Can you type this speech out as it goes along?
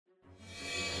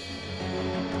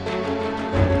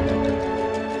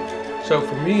So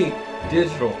for me,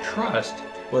 digital trust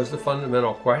was the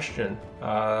fundamental question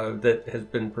that has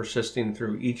been persisting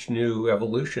through each new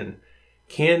evolution.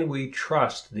 Can we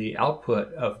trust the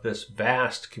output of this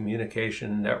vast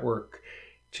communication network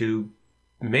to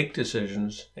make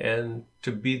decisions and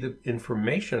to be the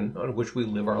information on which we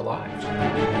live our lives?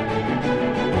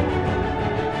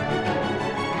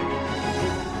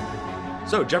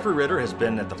 So Jeffrey Ritter has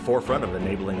been at the forefront of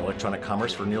enabling electronic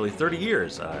commerce for nearly 30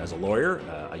 years as a lawyer,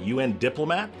 a UN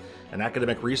diplomat, an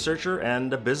academic researcher,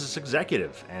 and a business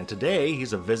executive. And today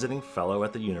he's a visiting fellow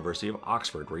at the University of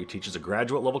Oxford, where he teaches a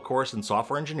graduate level course in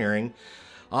software engineering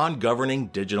on governing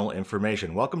digital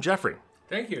information. Welcome, Jeffrey.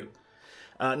 Thank you.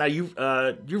 Now,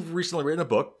 you've recently written a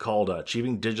book called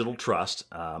Achieving Digital Trust,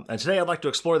 and today I'd like to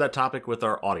explore that topic with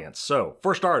our audience. So,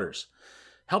 for starters,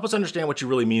 help us understand what you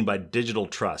really mean by digital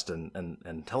trust,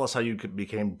 and tell us how you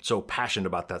became so passionate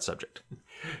about that subject.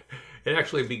 It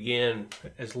actually began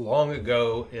as long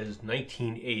ago as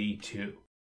 1982.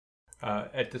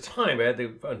 At the time, I had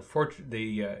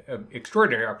the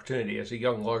extraordinary opportunity as a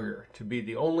young lawyer to be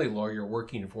the only lawyer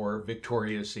working for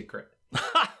Victoria's Secret.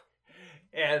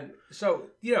 And so,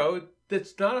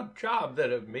 it's not a job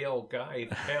that a male guy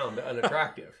found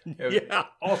unattractive. Yeah.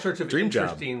 All sorts of Dream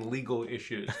interesting legal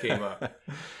issues came up.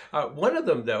 One of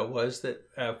them, though, was that,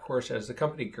 of course, as the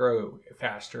company grew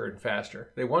faster and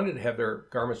faster, they wanted to have their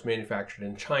garments manufactured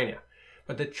in China.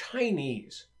 But the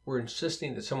Chinese were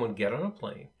insisting that someone get on a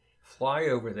plane, fly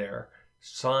over there,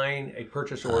 sign a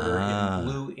purchase order in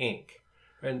blue ink.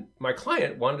 And my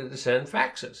client wanted to send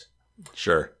faxes.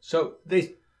 Sure. So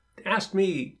they asked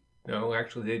me, no,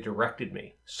 actually they directed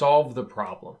me, solve the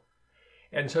problem.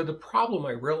 And so the problem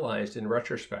I realized in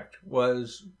retrospect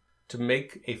was to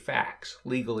make a fax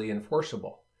legally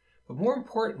enforceable. But more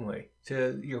importantly,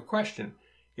 to your question,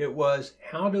 it was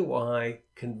how do I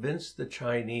convince the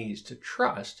Chinese to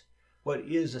trust what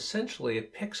is essentially a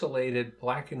pixelated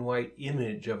black and white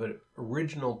image of an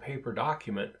original paper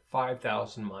document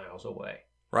 5,000 miles away?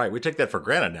 Right, we take that for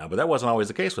granted now, but that wasn't always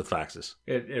the case with faxes.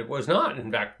 It was not. In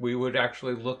fact, we would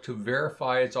actually look to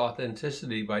verify its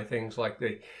authenticity by things like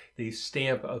the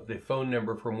stamp of the phone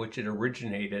number from which it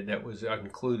originated that was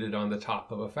included on the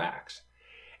top of a fax.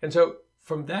 And so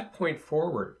from that point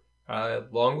forward,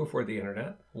 long before the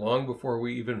internet, long before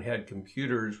we even had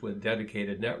computers with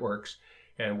dedicated networks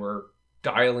and were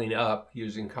dialing up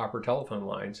using copper telephone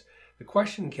lines, the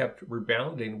question kept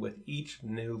rebounding with each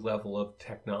new level of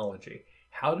technology.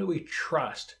 How do we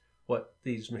trust what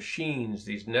these machines,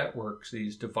 these networks,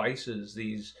 these devices,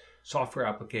 these software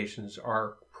applications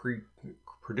are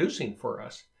producing for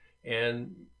us,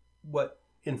 and what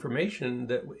information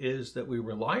that we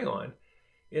rely on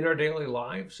in our daily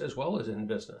lives as well as in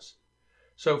business?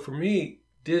 So for me,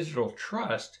 digital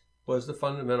trust was the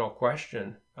fundamental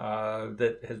question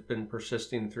that has been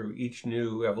persisting through each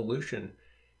new evolution.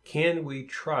 Can we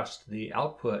trust the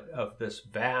output of this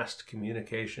vast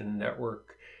communication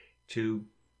network to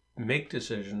make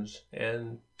decisions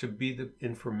and to be the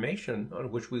information on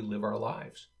which we live our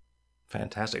lives?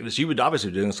 Fantastic. So you've been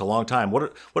obviously doing this a long time.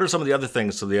 What are some of the other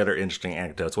things, some of the other interesting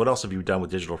anecdotes? What else have you done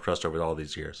with digital trust over all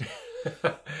these years?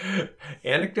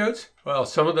 Anecdotes? Well,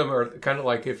 some of them are kind of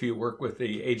like if you work with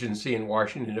the agency in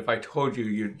Washington. If I told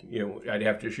you, I'd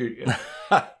have to shoot you.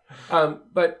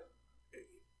 But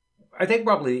I think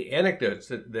probably the anecdotes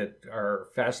that are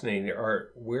fascinating are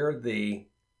where the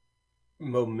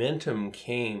momentum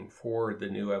came for the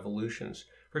new evolutions.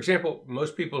 For example,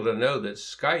 most people don't know that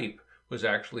Skype was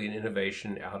actually an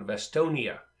innovation out of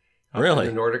Estonia, really?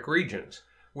 In the Nordic regions,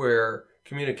 where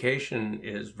communication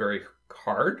is very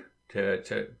hard to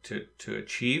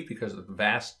achieve because of the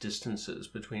vast distances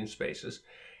between spaces.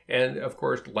 And of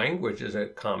course, language is a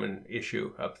common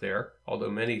issue up there, although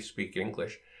many speak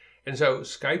English. And so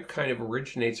Skype kind of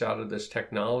originates out of this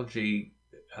technology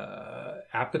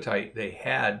appetite they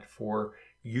had for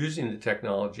using the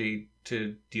technology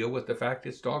to deal with the fact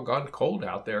it's doggone cold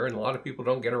out there and a lot of people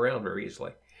don't get around very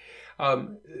easily.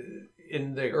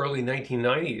 In the early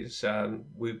 1990s,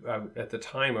 at the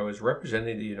time I was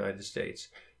representing the United States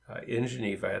in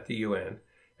Geneva at the UN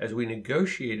as we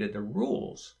negotiated the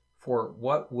rules for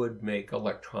what would make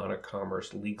electronic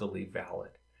commerce legally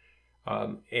valid.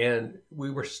 And we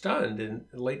were stunned in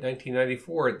late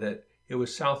 1994 that it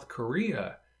was South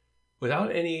Korea,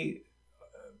 without any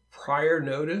prior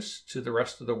notice to the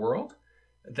rest of the world,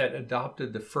 that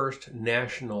adopted the first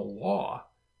national law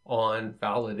on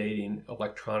validating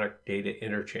electronic data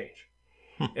interchange.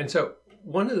 And so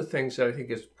one of the things that I think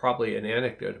is probably an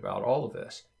anecdote about all of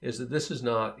this is that this is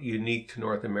not unique to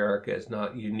North America. It's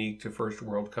not unique to first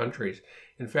world countries.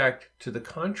 In fact, to the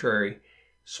contrary,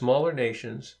 smaller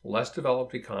nations, less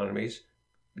developed economies,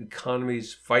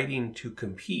 economies fighting to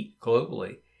compete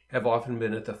globally, have often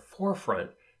been at the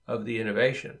forefront of the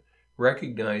innovation,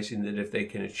 recognizing that if they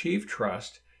can achieve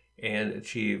trust and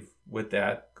achieve with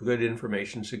that good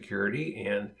information security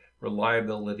and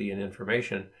reliability in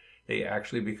information, they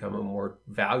actually become a more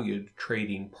valued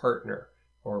trading partner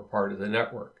or part of the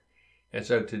network. And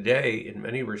so today, in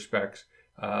many respects,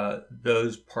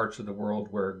 those parts of the world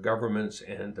where governments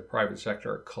and the private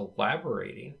sector are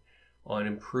collaborating on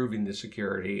improving the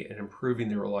security and improving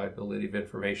the reliability of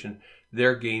information,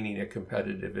 they're gaining a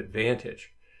competitive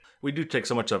advantage. We do take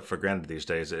so much up for granted these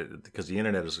days because the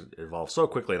internet has evolved so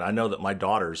quickly. And I know that my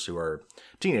daughters, who are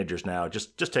teenagers now,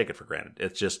 just take it for granted.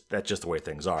 That's just the way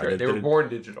things are. Sure, they were born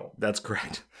digital. That's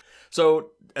correct.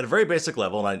 So at a very basic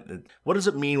level, what does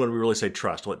it mean when we really say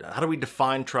trust? How do we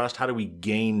define trust? How do we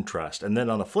gain trust? And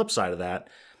then on the flip side of that,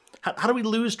 how do we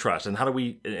lose trust? And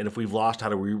if we've lost, how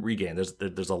do we regain?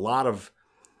 There's a lot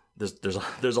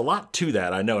to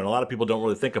that, I know, and a lot of people don't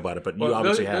really think about it, but you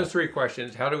obviously have. Those three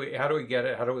questions, how do we get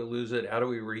it, how do we lose it, how do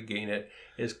we regain it,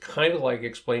 is kind of like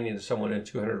explaining to someone in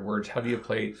 200 words, how do you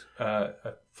play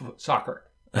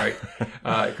soccer, right?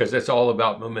 Because it's all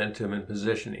about momentum and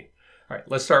positioning. All right,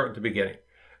 let's start with the beginning.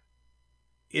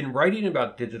 In writing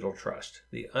about digital trust,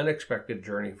 the unexpected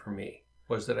journey for me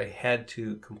was that I had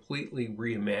to completely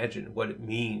reimagine what it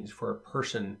means for a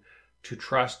person to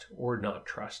trust or not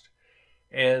trust.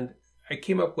 And I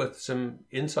came up with some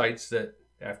insights that,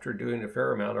 after doing a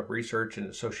fair amount of research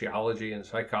into sociology and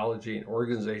psychology and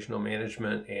organizational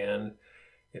management and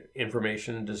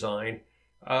information design,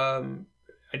 I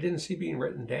didn't see being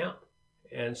written down.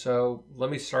 And so let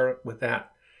me start with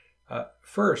that.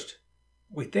 First,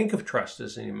 we think of trust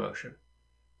as an emotion,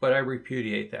 but I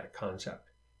repudiate that concept.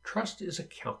 Trust is a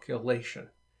calculation.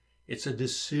 It's a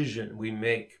decision we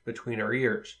make between our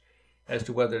ears as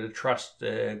to whether to trust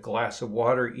the glass of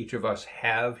water each of us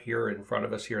have here in front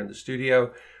of us here in the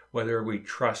studio, whether we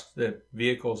trust the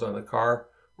vehicles on the car,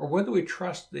 or whether we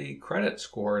trust the credit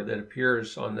score that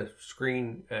appears on the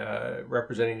screen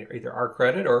representing either our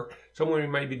credit or someone we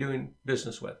might be doing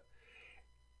business with.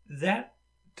 That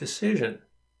decision,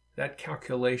 that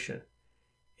calculation,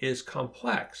 is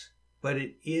complex, but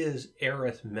it is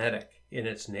arithmetic in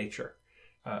its nature.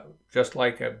 Just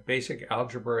like a basic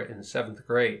algebra in 7th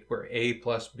grade, where A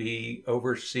plus B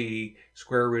over C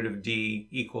square root of D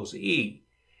equals E,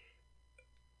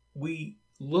 we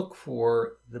look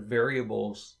for the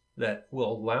variables that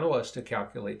will allow us to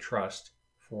calculate trust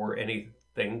for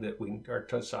anything that we are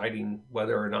deciding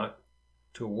whether or not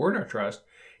to award our trust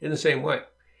in the same way.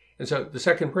 And so the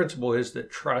second principle is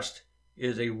that trust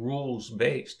is a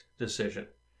rules-based decision,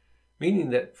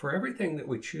 meaning that for everything that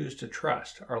we choose to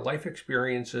trust, our life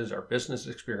experiences, our business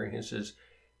experiences,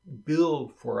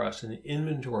 build for us an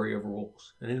inventory of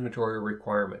rules, an inventory of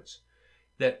requirements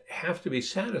that have to be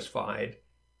satisfied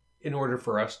in order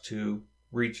for us to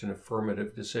reach an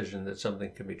affirmative decision that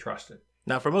something can be trusted.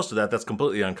 Now, for most of that, that's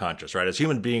completely unconscious, right? As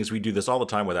human beings, we do this all the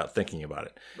time without thinking about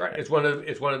it. Right. It's one of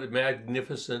the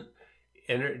magnificent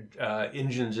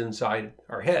engines inside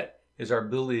our head, is our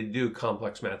ability to do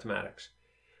complex mathematics.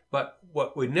 But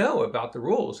what we know about the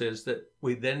rules is that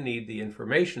we then need the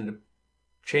information to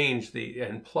change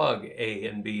and plug A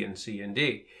and B and C and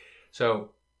D.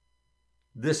 So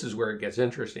this is where it gets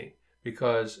interesting,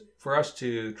 because for us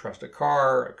to trust a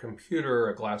car, a computer,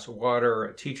 a glass of water,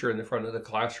 a teacher in the front of the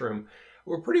classroom,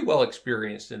 we're pretty well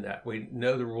experienced in that. We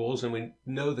know the rules and we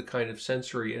know the kind of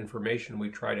sensory information we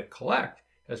try to collect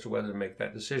as to whether to make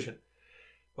that decision.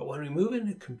 But when we move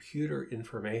into computer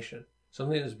information,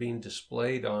 something that's being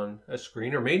displayed on a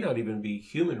screen, or may not even be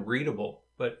human readable,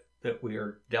 but that we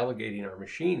are delegating our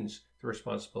machines the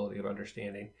responsibility of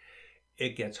understanding,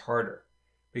 it gets harder,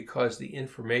 because the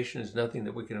information is nothing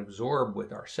that we can absorb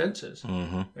with our senses.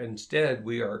 Mm-hmm. Instead,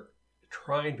 we are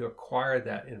trying to acquire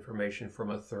that information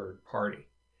from a third party.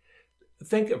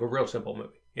 Think of a real simple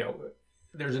movie.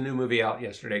 There's a new movie out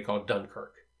yesterday called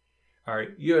Dunkirk. All right,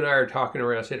 you and I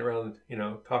are sitting around,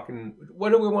 talking. What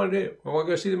do we want to do? We want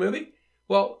to go see the movie?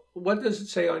 Well, what does it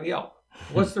say on Yelp?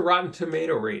 What's the Rotten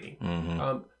Tomato rating?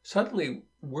 Mm-hmm. Suddenly,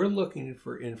 we're looking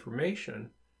for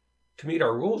information to meet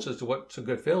our rules as to what's a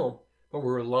good film, but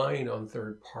we're relying on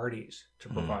third parties to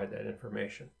provide that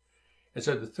information. And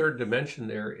so the third dimension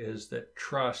there is that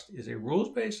trust is a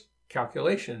rules-based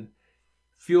calculation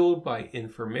fueled by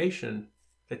information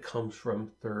that comes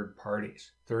from third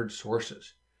parties, third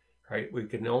sources. Right? We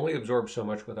can only absorb so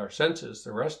much with our senses.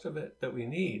 The rest of it that we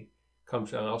need comes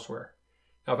from elsewhere.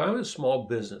 Now, if I'm a small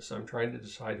business, I'm trying to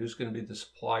decide who's going to be the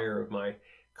supplier of my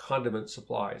condiment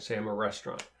supply. Say I'm a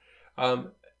restaurant. I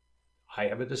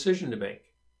have a decision to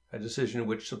make. a decision of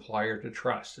which supplier to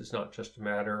trust. It's not just a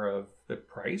matter of the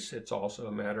price, it's also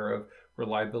a matter of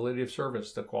reliability of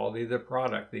service, the quality of the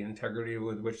product, the integrity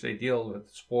with which they deal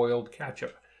with spoiled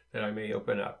ketchup that I may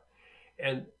open up.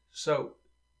 And so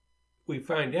we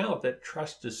find out that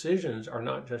trust decisions are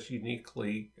not just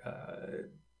uniquely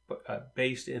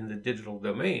based in the digital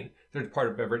domain. They're part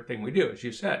of everything we do, as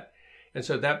you said. And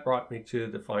so that brought me to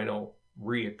the final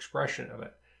re-expression of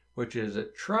it, which is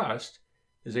that trust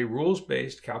is a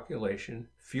rules-based calculation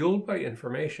fueled by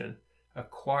information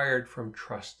acquired from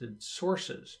trusted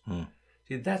sources.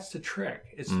 See, that's the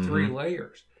trick. It's 3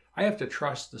 layers. I have to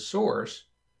trust the source,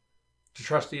 to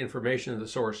trust the information the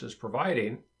source is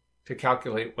providing, to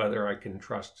calculate whether I can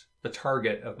trust the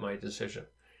target of my decision.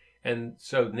 And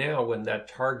so now when that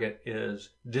target is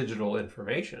digital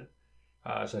information,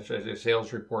 such as a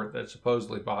sales report that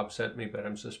supposedly Bob sent me, but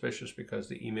I'm suspicious because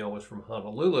the email was from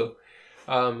Honolulu,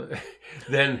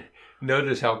 then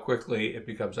notice how quickly it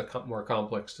becomes a more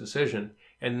complex decision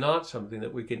and not something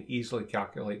that we can easily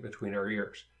calculate between our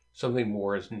ears. Something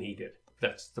more is needed.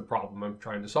 That's the problem I'm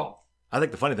trying to solve. I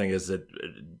think the funny thing is that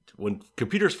when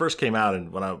computers first came out,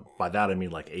 and by that I mean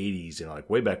like 80s, like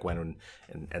way back when,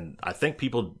 and I think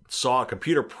people saw a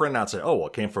computer printout and said, oh, well,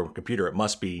 it came from a computer, it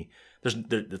must be,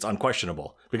 it's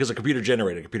unquestionable because a computer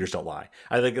generated, computers don't lie.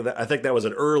 I think that was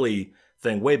an early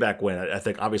thing way back when. I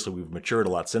think obviously we've matured a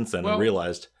lot since then and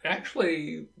realized.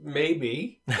 Actually,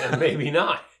 maybe, and maybe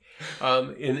not.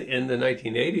 In the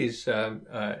 1980s,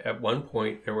 at one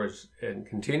point, there was and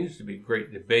continues to be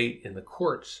great debate in the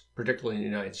courts, particularly in the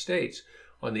United States,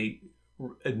 on the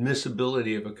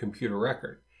admissibility of a computer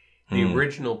record. The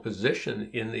original position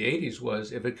in the 80s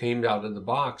was if it came out of the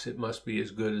box, it must be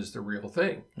as good as the real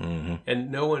thing.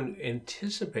 And no one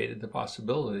anticipated the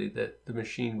possibility that the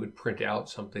machine would print out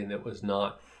something that was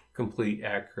not complete,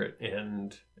 accurate,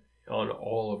 and on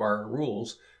all of our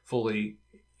rules, fully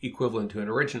equivalent to an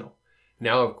original.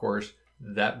 Now, of course,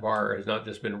 that bar has not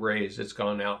just been raised, it's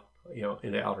gone out,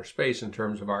 into outer space in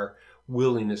terms of our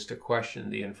willingness to question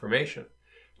the information.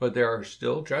 But there are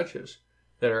still judges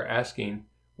that are asking,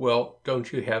 well,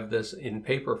 don't you have this in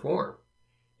paper form?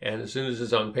 And as soon as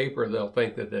it's on paper, they'll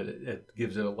think that it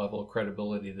gives it a level of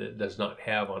credibility that it does not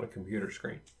have on a computer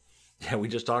screen. Yeah, we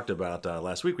just talked about,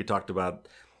 last week we talked about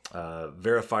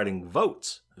verifying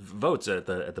votes at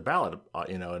the ballot,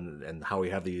 and how we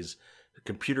have these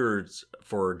computers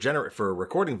for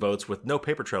recording votes with no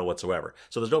paper trail whatsoever.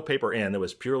 So there's no paper in. It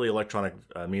was purely electronic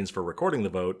means for recording the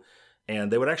vote,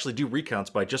 and they would actually do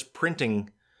recounts by just printing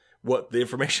what the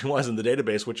information was in the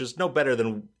database, which is no better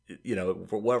than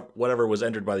for whatever was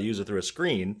entered by the user through a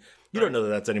screen. You don't know that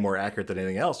that's any more accurate than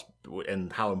anything else,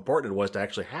 and how important it was to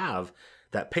actually have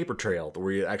that paper trail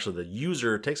where the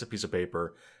user takes a piece of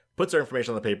paper, puts their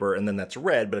information on the paper, and then that's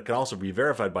read, but it can also be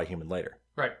verified by a human later.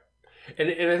 Right.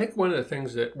 And I think one of the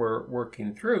things that we're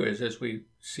working through is as we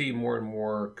see more and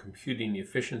more computing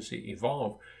efficiency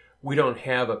evolve, we don't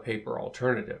have a paper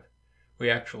alternative.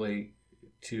 We actually,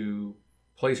 to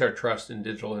place our trust in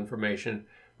digital information,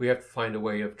 we have to find a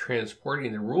way of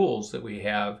transporting the rules that we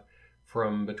have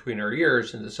from between our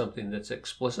ears into something that's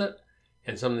explicit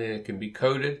and something that can be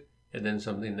coded and then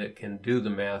something that can do the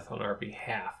math on our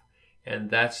behalf. And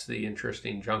that's the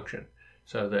interesting junction.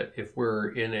 So that if we're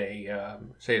in a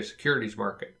securities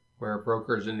market where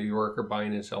brokers in New York are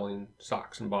buying and selling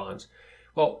stocks and bonds,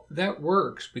 well, that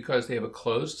works because they have a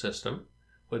closed system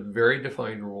with very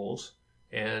defined rules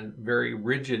and very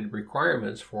rigid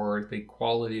requirements for the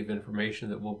quality of information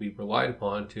that will be relied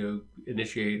upon to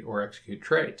initiate or execute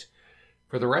trades.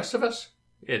 For the rest of us,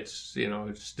 it's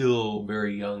still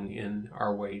very young in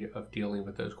our way of dealing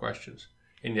with those questions.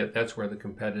 And yet that's where the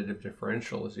competitive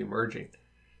differential is emerging.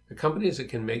 The companies that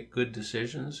can make good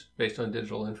decisions based on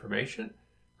digital information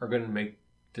are going to make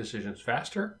decisions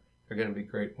faster, they're going to be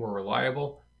more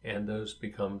reliable, and those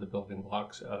become the building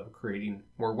blocks of creating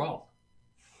more wealth.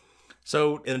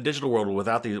 So in a digital world,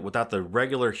 without the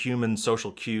regular human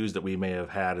social cues that we may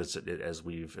have had as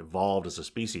we've evolved as a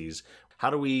species, how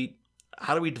do we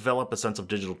develop a sense of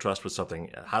digital trust with something?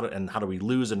 How do we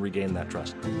lose and regain that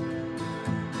trust?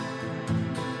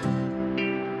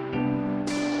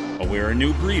 We're a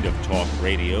new breed of talk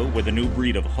radio with a new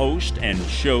breed of hosts and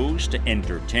shows to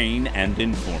entertain and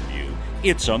inform you.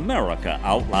 It's America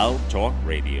Out Loud Talk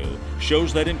Radio.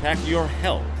 Shows that impact your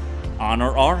health,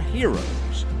 honor our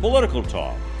heroes, political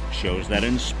talk, shows that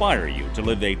inspire you to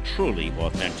live a truly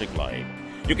authentic life.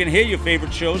 You can hear your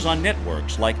favorite shows on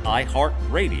networks like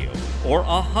iHeartRadio or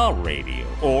Aha Radio,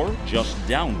 or just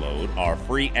download our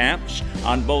free apps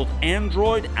on both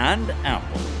Android and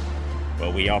Apple.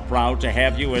 Well, we are proud to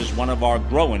have you as one of our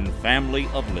growing family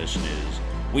of listeners.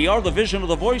 We are the vision of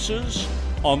the voices,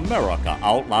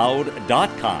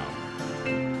 AmericaOutloud.com.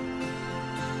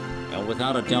 Well,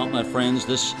 without a doubt, my friends,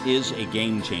 this is a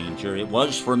game changer. It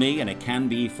was for me, and it can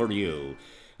be for you.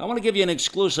 I want to give you an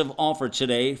exclusive offer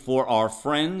today for our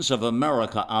friends of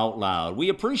America Out Loud. We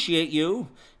appreciate you,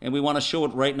 and we want to show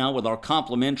it right now with our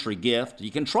complimentary gift.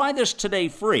 You can try this today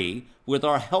free with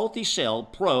our Healthy Cell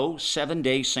Pro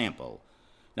 7-day sample.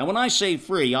 Now, when I say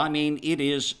free, I mean it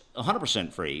is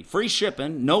 100% free. Free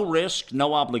shipping, no risk,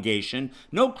 no obligation,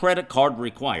 no credit card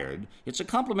required. It's a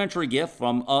complimentary gift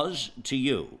from us to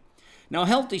you. Now,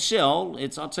 Healthy Cell,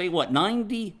 I'll tell you what,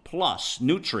 90 plus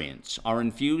nutrients are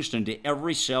infused into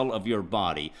every cell of your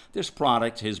body. This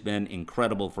product has been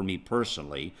incredible for me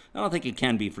personally. I don't think it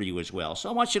can be for you as well, so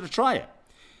I want you to try it.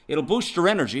 It'll boost your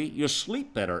energy, you'll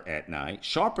sleep better at night,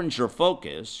 sharpens your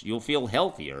focus, you'll feel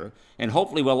healthier, and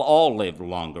hopefully we'll all live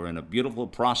longer in a beautiful,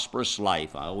 prosperous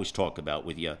life I always talk about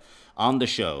with you on the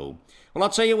show. Well, I'll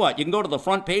tell you what, you can go to the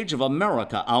front page of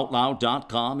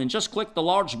AmericaOutloud.com and just click the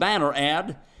large banner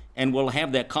ad, and we'll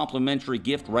have that complimentary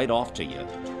gift right off to you.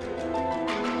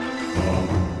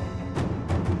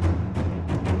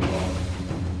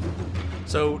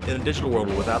 So, in a digital world,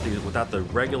 without the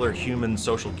regular human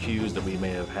social cues that we may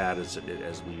have had as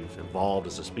we've evolved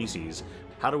as a species,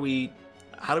 how do we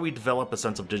develop a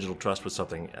sense of digital trust with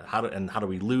something? How do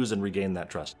we lose and regain that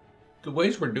trust? The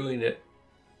ways we're doing it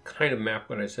kind of map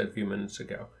what I said a few minutes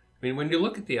ago. I mean, when you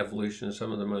look at the evolution of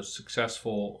some of the most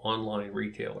successful online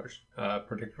retailers,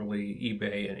 particularly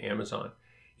eBay and Amazon,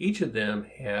 each of them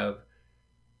have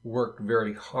worked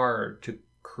very hard to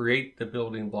create the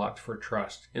building blocks for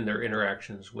trust in their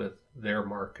interactions with their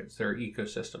markets, their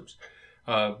ecosystems.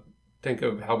 Think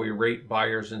of how we rate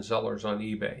buyers and sellers on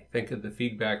eBay. Think of the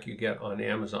feedback you get on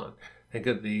Amazon. Think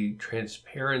of the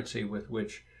transparency with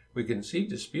which we can see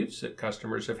disputes that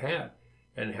customers have had,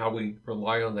 and how we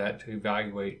rely on that to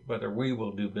evaluate whether we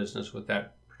will do business with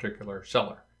that particular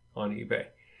seller on eBay.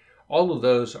 All of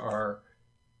those are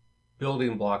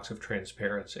building blocks of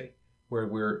transparency, where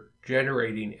we're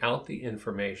generating out the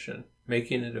information,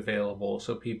 making it available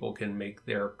so people can make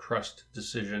their trust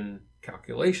decision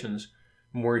calculations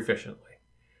more efficiently.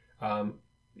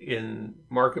 In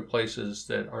marketplaces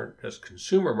that aren't just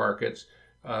consumer markets,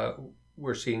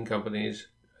 we're seeing companies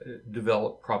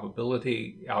develop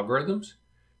probability algorithms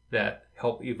that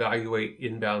help evaluate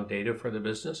inbound data for the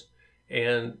business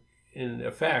and, in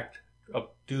effect,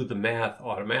 do the math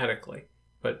automatically,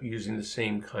 but using the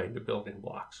same kind of building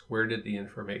blocks. Where did the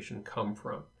information come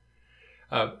from?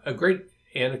 A great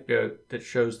anecdote that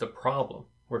shows the problem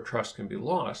where trust can be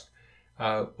lost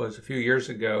was a few years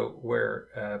ago, where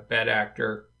a bad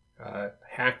actor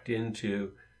hacked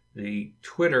into the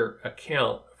Twitter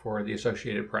account for the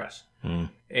Associated Press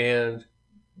and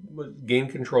gained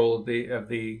control of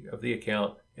the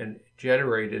account and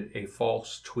generated a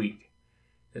false tweet.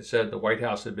 It said the White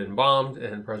House had been bombed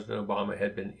and President Obama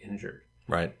had been injured.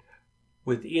 Right.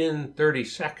 Within 30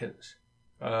 seconds,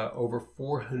 over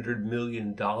 $400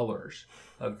 million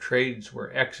of trades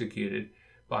were executed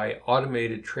by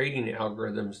automated trading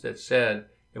algorithms that said,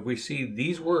 if we see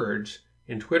these words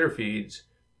in Twitter feeds,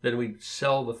 then we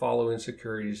sell the following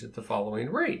securities at the following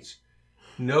rates.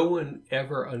 No one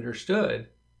ever understood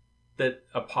that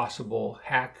a possible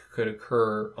hack could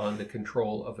occur on the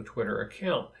control of a Twitter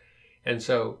account. And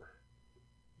so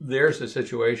there's a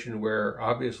situation where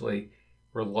obviously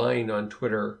relying on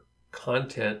Twitter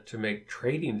content to make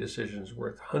trading decisions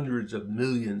worth hundreds of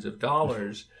millions of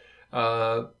dollars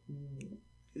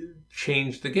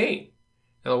changed the game.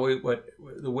 Now,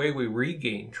 the way we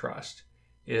regain trust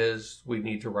is we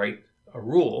need to write a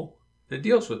rule that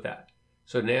deals with that.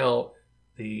 So now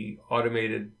the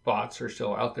automated bots are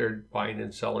still out there buying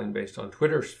and selling based on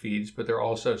Twitter's feeds, but they're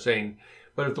also saying,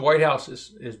 but if the White House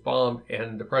is bombed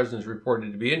and the president is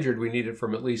reported to be injured, we need it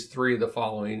from at least 3 of the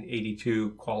following 82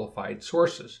 qualified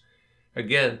sources.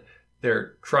 Again,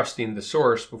 they're trusting the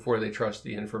source before they trust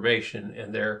the information,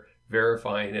 and they're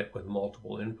verifying it with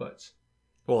multiple inputs.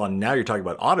 Well, and now you're talking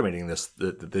about automating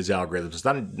these algorithms. It's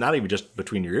not even just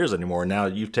between your ears anymore. Now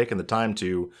you've taken the time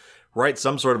to write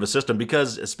some sort of a system,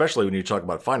 because especially when you talk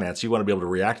about finance, you want to be able to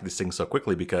react to these things so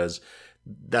quickly, because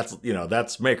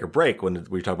that's make or break when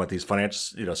we talk about these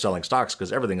finance, selling stocks,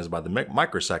 because everything is by the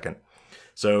microsecond.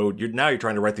 So you're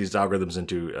trying to write these algorithms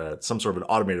into some sort of an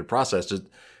automated process.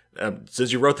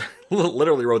 Since you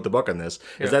literally wrote the book on this,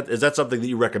 is that something that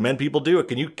you recommend people do?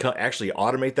 Can you actually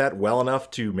automate that well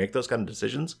enough to make those kind of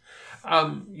decisions?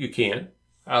 You can,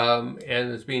 and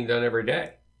it's being done every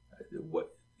day.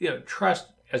 Trust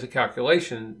as a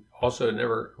calculation also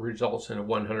never results in a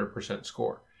 100%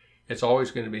 score. It's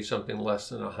always going to be something less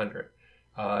than 100.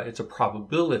 It's a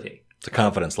probability. It's a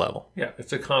confidence level. Yeah,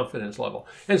 it's a confidence level.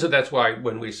 And so that's why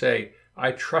when we say,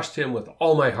 I trust him with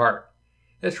all my heart,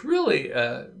 that's really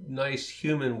a nice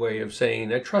human way of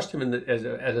saying, I trust him as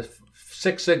a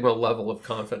Six Sigma level of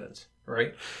confidence,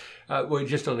 right? We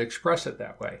just don't express it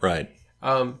that way. Right.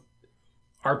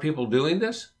 Are people doing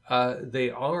this? They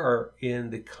are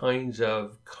in the kinds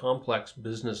of complex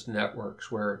business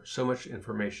networks where so much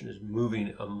information is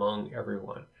moving among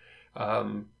everyone.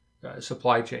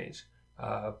 Supply chains,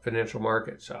 financial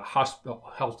markets, hospital,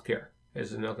 healthcare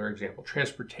is another example.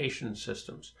 Transportation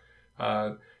systems.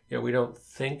 We don't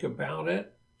think about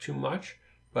it too much,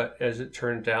 but as it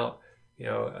turns out,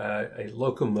 a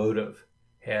locomotive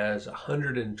has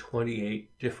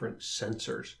 128 different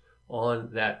sensors on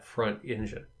that front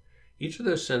engine. Each of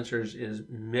those sensors is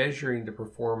measuring the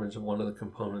performance of one of the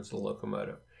components of the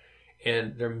locomotive.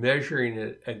 And they're measuring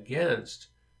it against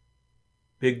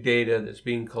big data that's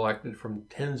being collected from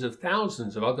tens of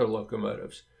thousands of other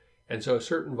locomotives. And so a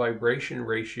certain vibration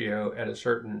ratio at a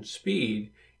certain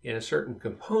speed in a certain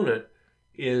component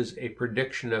is a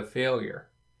prediction of failure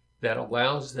that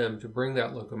allows them to bring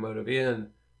that locomotive in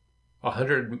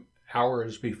 100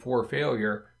 hours before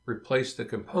failure, replace the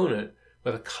component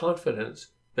with a confidence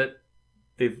that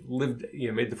they've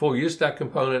made the full use of that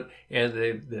component and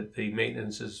that the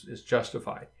maintenance is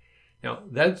justified. Now,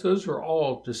 those are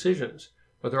all decisions,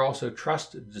 but they're also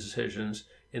trusted decisions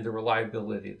in the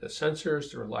reliability of the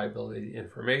sensors, the reliability of the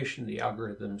information, the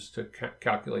algorithms to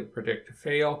calculate, predict, to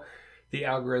fail, the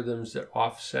algorithms that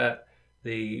offset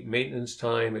the maintenance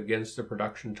time against the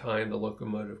production time the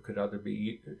locomotive could either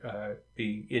be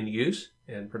in use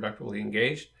and productively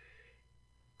engaged,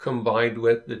 combined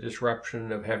with the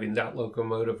disruption of having that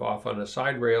locomotive off on a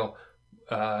side rail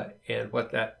and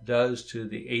what that does to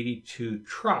the 82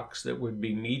 trucks that would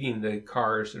be meeting the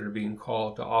cars that are being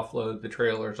called to offload the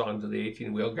trailers onto the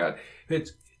 18-wheel guide.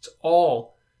 It's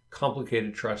all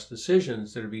complicated trust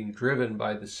decisions that are being driven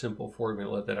by the simple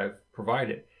formula that I've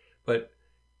provided. But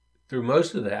through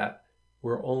most of that,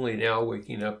 we're only now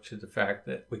waking up to the fact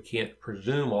that we can't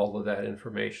presume all of that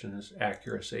information's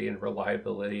accuracy and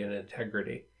reliability and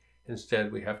integrity.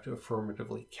 Instead, we have to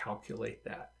affirmatively calculate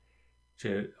that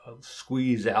to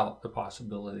squeeze out the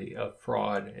possibility of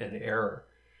fraud and error.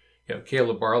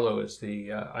 Caleb Barlow is the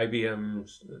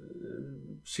IBM's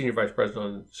Senior Vice President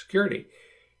on Security.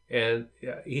 And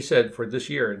he said for this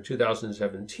year, in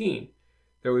 2017,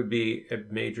 there would be a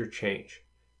major change.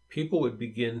 People would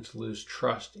begin to lose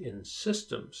trust in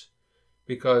systems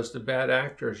because the bad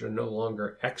actors are no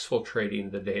longer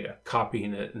exfiltrating the data,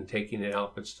 copying it and taking it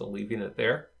out, but still leaving it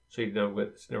there. So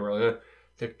it's never really,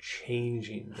 they're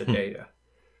changing the data.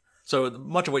 So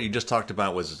much of what you just talked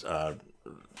about was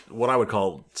what I would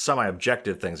call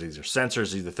semi-objective things. These are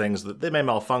sensors, these are things that they may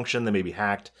malfunction, they may be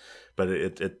hacked, but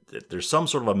there's some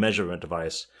sort of a measurement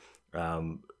device.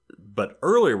 But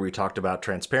earlier we talked about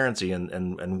transparency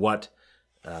and what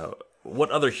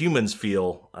other humans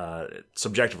feel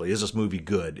subjectively. Is this movie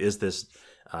good? Is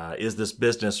this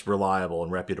business reliable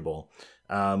and reputable?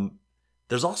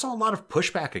 There's also a lot of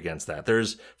pushback against that.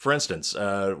 There's, for instance,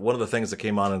 one of the things that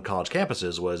came on college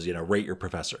campuses was, rate your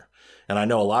professor. And I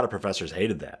know a lot of professors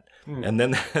hated that. And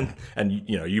then, and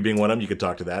you being one of them, you could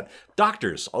talk to that.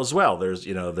 Doctors as well.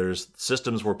 There's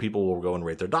systems where people will go and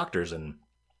rate their doctors, and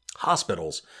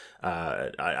hospitals.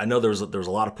 I know there's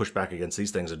a lot of pushback against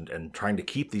these things and trying to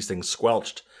keep these things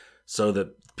squelched so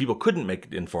that people couldn't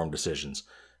make informed decisions.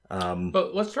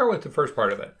 But let's start with the first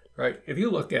part of it, right? If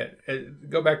you look at,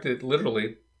 go back to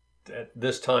literally at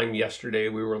this time yesterday,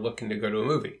 we were looking to go to a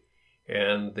movie,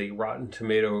 and the Rotten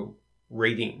Tomato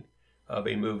rating of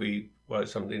a movie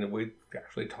was something that we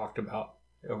actually talked about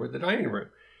over the dining room.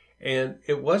 And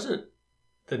it wasn't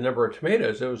the number of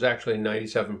tomatoes, it was actually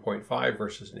 97.5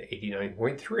 versus an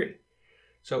 89.3.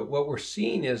 So what we're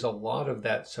seeing is a lot of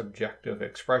that subjective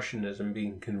expressionism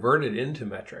being converted into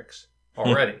metrics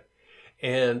already.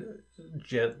 And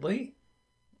gently,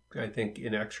 I think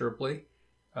inexorably,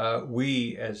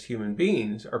 we as human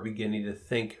beings are beginning to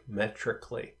think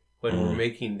metrically when we're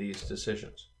making these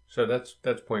decisions. So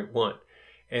that's point one.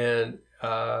 And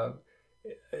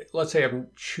let's say I'm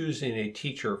choosing a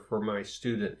teacher for my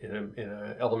student in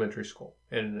an elementary school,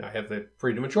 and I have the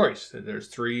freedom of choice. There's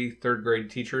 3 third-grade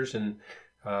teachers, and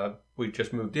we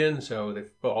just moved in, so they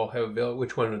all have available.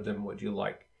 Which one of them would you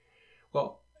like?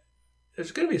 Well,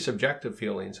 there's going to be subjective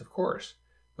feelings, of course,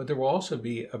 but there will also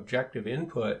be objective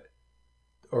input,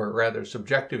 or rather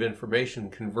subjective information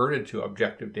converted to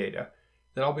objective data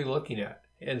that I'll be looking at.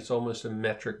 And it's almost a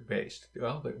metric based.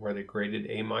 Well, were they graded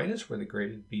A-? Were they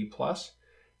graded B+?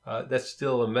 that's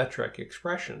still a metric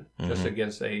expression, just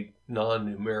against a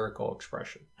non-numerical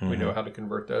expression. We know how to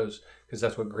convert those because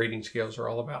that's what grading scales are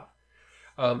all about.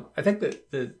 I think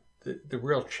that the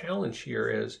real challenge here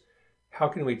is how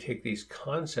can we take these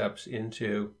concepts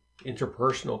into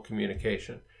interpersonal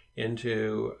communication,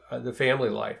 into the family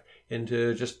life,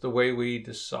 into just the way we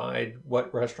decide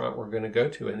what restaurant we're going to go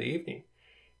to in the evening.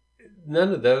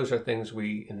 None of those are things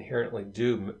we inherently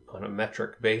do on a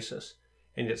metric basis.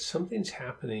 And yet something's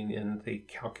happening in the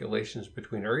calculations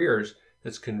between our ears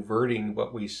that's converting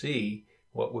what we see,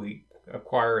 what we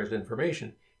acquire as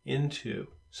information, into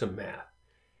some math.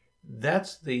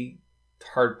 That's the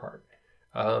hard part.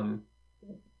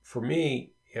 For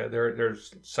me,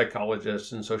 there's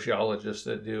psychologists and sociologists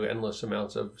that do endless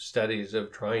amounts of studies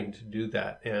of trying to do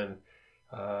that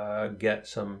and get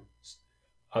some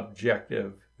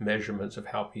objective measurements of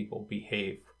how people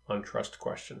behave on trust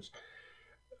questions.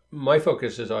 My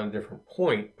focus is on a different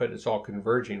point, but it's all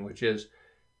converging, which is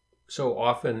so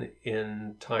often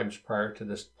in times prior to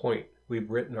this point, we've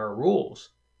written our rules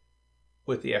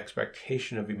with the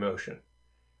expectation of emotion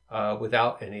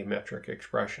without any metric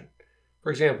expression. For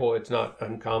example, it's not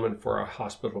uncommon for a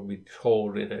hospital to be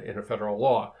told in a federal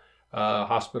law,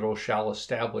 hospitals shall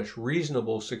establish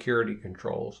reasonable security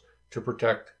controls to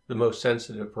protect the most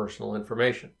sensitive personal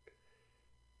information.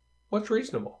 What's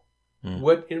reasonable?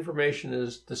 What information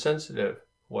is the sensitive?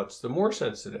 What's the more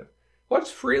sensitive?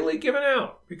 What's freely given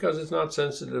out because it's not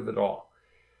sensitive at all?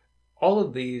 All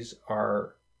of these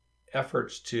are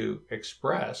efforts to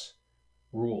express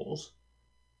rules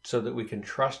so that we can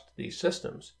trust these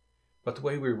systems. But the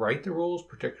way we write the rules,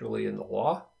 particularly in the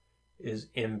law, is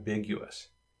ambiguous.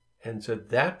 And so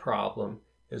that problem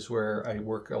is where I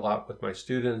work a lot with my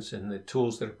students and the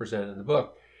tools that are presented in the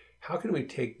book. How can we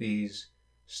take these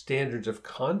standards of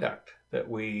conduct that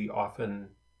we often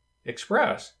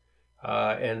express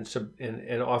and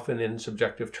often in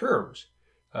subjective terms?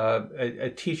 A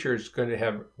teacher is going to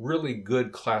have really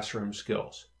good classroom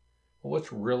skills. Well,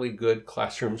 what's really good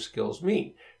classroom skills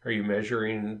mean? Are you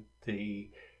measuring the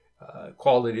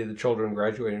quality of the children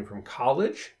graduating from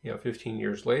college, 15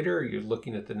 years later? Are you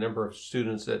looking at the number of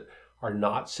students that are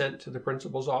not sent to the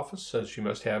principal's office, so she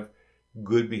must have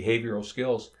good behavioral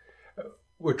skills?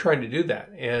 We're trying to do that.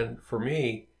 And for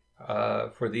me,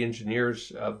 for the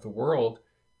engineers of the world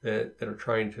that are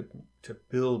trying to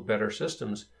build better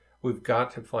systems, we've got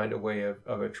to find a way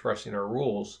of expressing our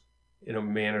rules in a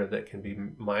manner that can be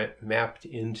mapped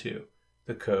into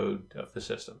the code of the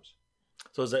systems.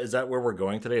 So is that where we're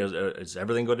going today? Is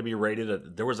everything going to be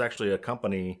rated? There was actually a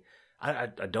company, I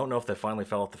don't know if they finally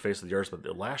fell off the face of the earth,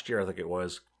 but last year I think it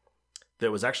was,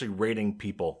 that was actually rating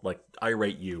people, like I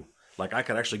rate you. Like I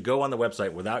could actually go on the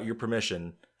website without your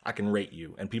permission, I can rate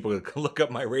you, and people can look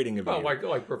up my rating of you.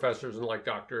 Like professors and like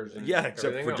doctors and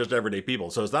except for just everyday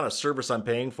people. So it's not a service I'm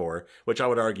paying for, which I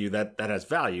would argue that has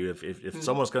value. If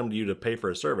someone's coming to you to pay for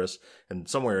a service in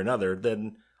some way or another,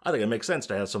 then I think it makes sense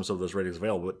to have some of those ratings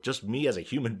available. But just me as a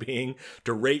human being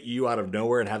to rate you out of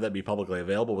nowhere and have that be publicly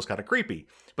available was kind of creepy.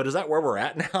 But is that where we're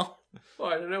at now? Well,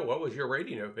 I don't know. What was your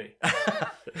rating of me?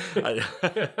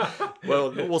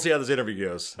 Well, we'll see how this interview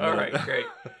goes. All right, great.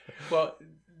 Well,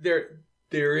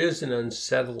 there is an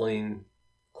unsettling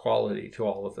quality to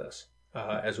all of this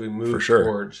as we move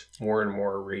towards more and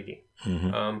more rating.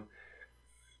 Mm-hmm.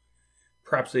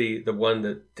 Perhaps the one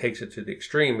that takes it to the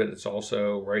extreme, but it's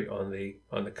also right on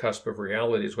the cusp of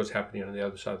reality, is what's happening on the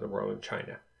other side of the world in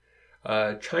China.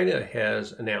 China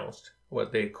has announced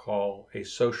what they call a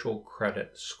social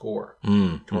credit score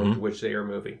towards which they are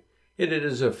moving. It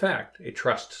is, in fact, a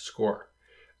trust score.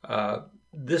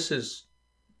 This is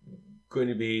going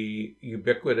to be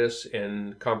ubiquitous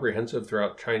and comprehensive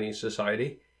throughout Chinese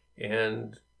society.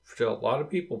 And for a lot of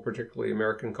people, particularly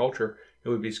American culture, it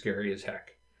would be scary as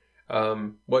heck.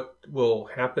 What will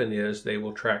happen is they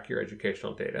will track your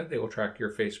educational data. They will track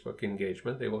your Facebook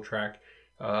engagement. They will track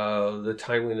the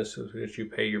timeliness with which you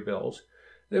pay your bills.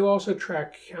 They will also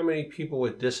track how many people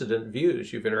with dissident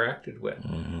views you've interacted with.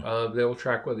 Mm-hmm. They will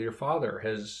track whether your father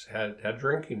has had a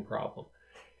drinking problem.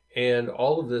 And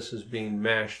all of this is being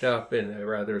mashed up in a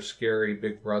rather scary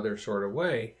Big Brother sort of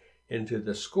way into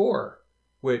the score,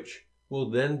 which will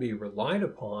then be relied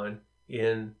upon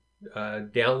in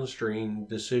downstream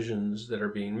decisions that are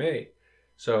being made.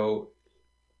 So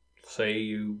say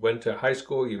you went to high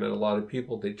school, you met a lot of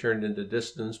people, they turned into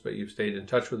dissidents, but you've stayed in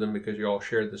touch with them because you all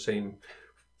shared the same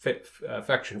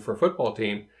affection for a football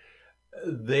team.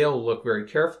 They'll look very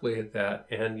carefully at that,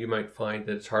 and you might find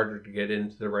that it's harder to get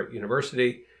into the right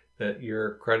university, that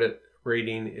your credit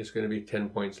rating is going to be 10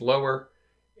 points lower.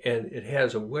 And it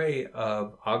has a way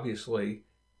of obviously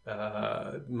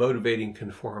motivating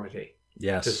conformity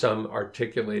Yes. to some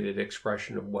articulated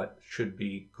expression of what should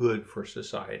be good for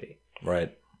society.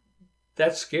 Right.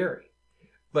 That's scary.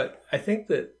 But I think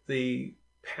that the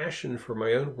passion for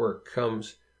my own work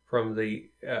comes from the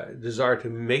desire to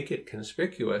make it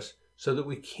conspicuous so that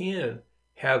we can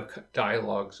have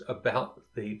dialogues about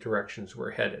the directions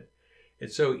we're headed.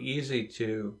 It's so easy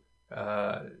to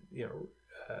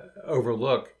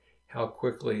overlook how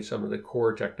quickly some of the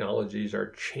core technologies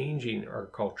are changing our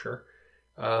culture.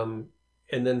 And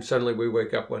then suddenly we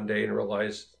wake up one day and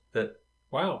realize that,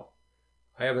 wow,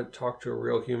 I haven't talked to a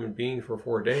real human being for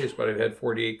 4 days, but I've had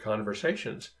 48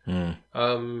 conversations.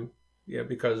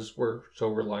 Because we're so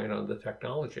reliant on the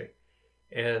technology.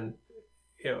 And,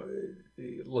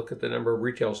 look at the number of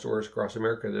retail stores across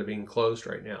America that are being closed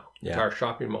right now. Yeah. Our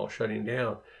shopping mall shutting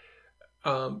down.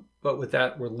 But with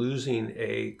that, we're losing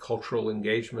a cultural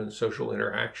engagement, social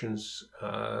interactions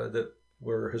that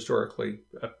were historically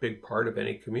a big part of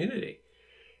any community.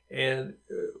 And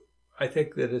I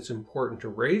think that it's important to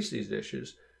raise these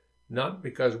issues, not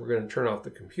because we're going to turn off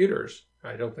the computers.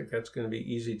 I don't think that's going to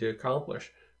be easy to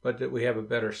accomplish, but that we have a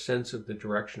better sense of the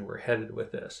direction we're headed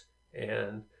with this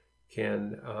and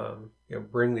can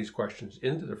bring these questions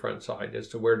into the front side as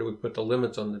to where do we put the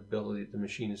limits on the ability of the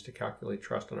machines to calculate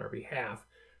trust on our behalf?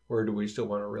 Where do we still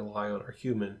want to rely on our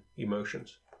human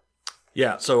emotions?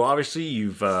 Yeah, so obviously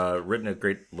you've written at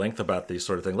great length about these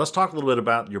sort of things. Let's talk a little bit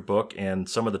about your book and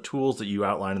some of the tools that you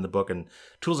outline in the book and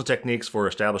tools and techniques for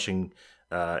establishing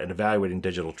and evaluating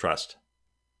digital trust.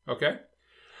 Okay.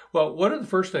 Well, one of the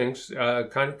first things,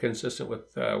 kind of consistent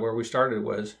with where we started,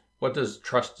 was what does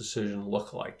trust decision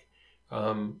look like?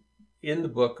 In the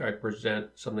book, I present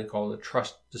something called the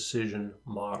trust decision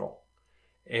model.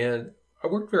 And I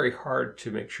worked very hard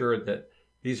to make sure that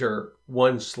these are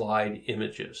one slide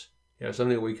images,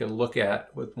 something we can look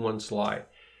at with one slide.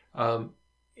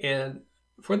 And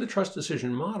for the trust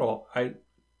decision model, I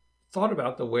thought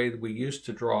about the way that we used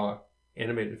to draw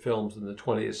animated films in the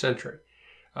 20th century.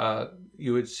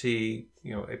 You would see,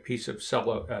 a piece of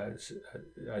celluloid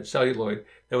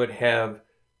that would have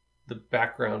the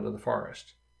background of the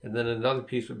forest, and then another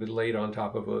piece would be laid on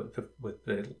top of with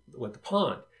the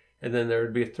pond, and then there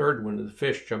would be a third one of the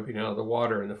fish jumping out of the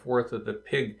water, and the fourth of the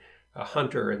pig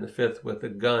hunter, and the fifth with the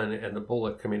gun and the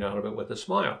bullet coming out of it with a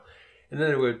smile, and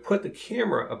then it would put the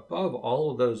camera above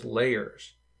all of those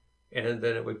layers, and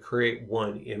then it would create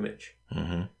one image.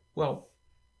 Mm-hmm. Well,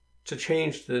 to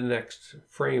change the next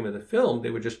frame of the film, they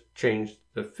would just change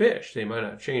the fish. They might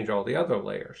not change all the other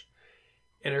layers.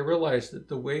 And I realized that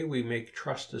the way we make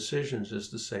trust decisions is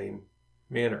the same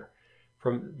manner.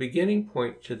 From the beginning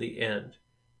point to the end,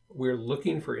 we're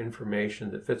looking for information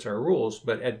that fits our rules,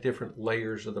 but at different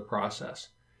layers of the process.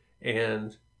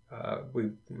 And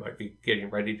we might be getting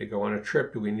ready to go on a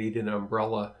trip. Do we need an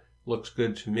umbrella? Looks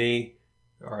good to me.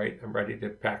 All right, I'm ready to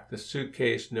pack the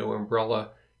suitcase, no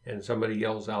umbrella. And somebody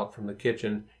yells out from the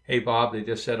kitchen, "Hey, Bob, they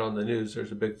just said on the news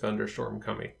there's a big thunderstorm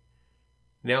coming."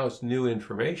 Now it's new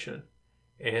information.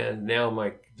 And now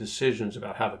my decisions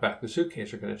about how to pack the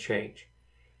suitcase are going to change.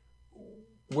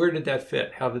 Where did that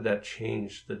fit? How did that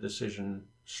change the decision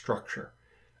structure?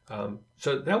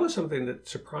 So that was something that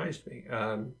surprised me.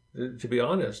 To be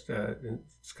honest,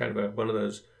 it's kind of one of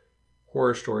those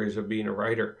horror stories of being a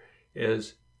writer,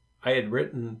 is I had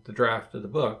written the draft of the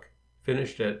book,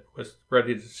 finished it, was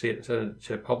ready to see it and send it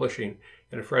to publishing,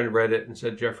 and a friend read it and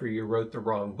said, "Jeffrey, you wrote the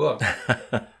wrong book.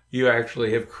 You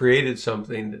actually have created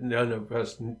something that none of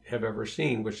us have ever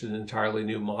seen, which is an entirely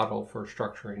new model for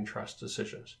structuring trust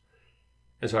decisions."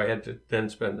 And so I had to then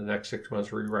spend the next 6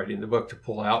 months rewriting the book to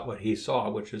pull out what he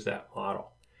saw, which is that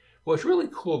model. What's really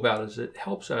cool about it is it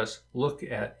helps us look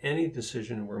at any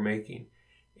decision we're making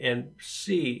and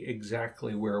see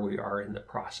exactly where we are in the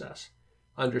process.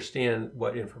 Understand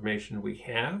what information we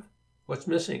have, what's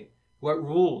missing, what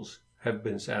rules have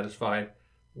been satisfied,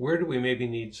 where do we maybe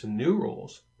need some new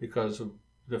rules because of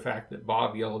the fact that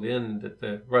Bob yelled in that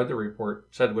the weather report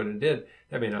said what it did.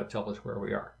 That may not tell us where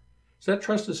we are. So that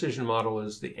trust decision model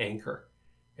is the anchor.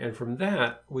 And from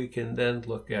that, we can then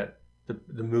look at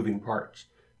the moving parts.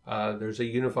 There's a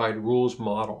unified rules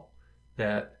model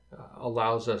that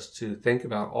allows us to think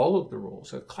about all of the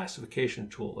rules, a classification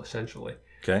tool, essentially.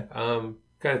 Okay.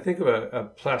 Kind of think of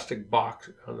a plastic box.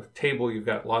 On the table, you've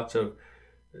got lots of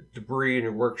debris in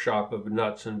your workshop of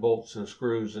nuts and bolts and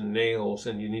screws and nails,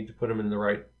 and you need to put them in the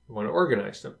right, you want to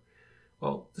organize them.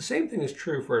 Well, the same thing is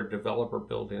true for a developer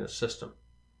building a system.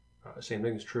 The same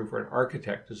thing is true for an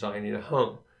architect designing a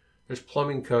home. There's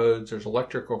plumbing codes, there's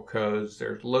electrical codes,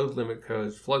 there's load limit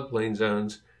codes, floodplain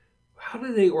zones. How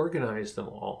do they organize them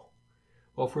all?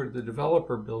 Well, for the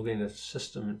developer building a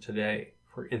system today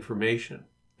for information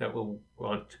that will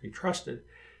want to be trusted,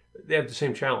 they have the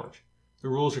same challenge. The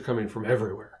rules are coming from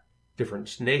everywhere.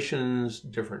 Different nations,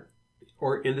 different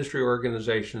industry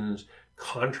organizations,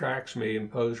 contracts may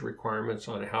impose requirements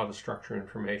on how to structure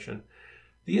information.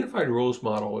 The unified rules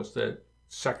model is the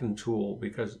second tool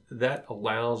because that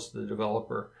allows the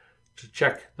developer to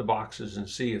check the boxes and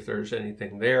see if there's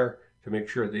anything there to make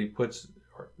sure that he puts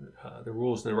the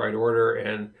rules in the right order,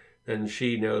 and then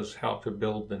she knows how to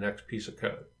build the next piece of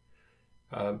code.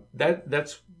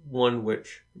 That's one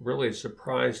which really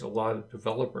surprised a lot of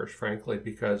developers, frankly,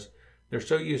 because they're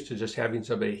so used to just having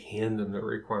somebody hand them the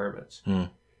requirements.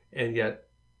 And yet,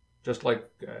 just like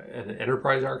an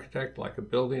enterprise architect, like a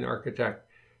building architect,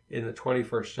 in the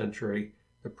 21st century,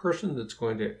 the person that's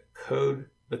going to code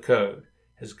the code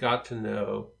has got to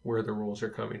know where the rules are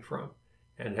coming from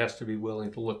and has to be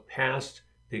willing to look past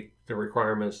the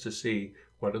requirements to see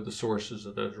what are the sources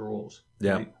of those rules.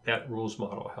 Yeah. That rules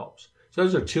model helps. So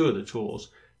those are two of the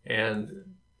tools, and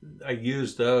I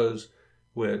use those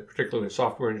particularly with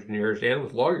software engineers and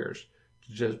with lawyers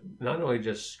to just not only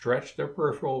just stretch their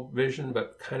peripheral vision,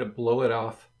 but kind of blow it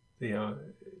off the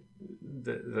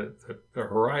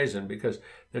horizon, because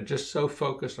they're just so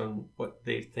focused on what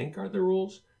they think are the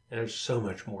rules, and there's so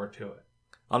much more to it.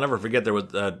 I'll never forget, there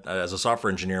was as a software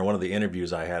engineer, one of the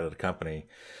interviews I had at a company.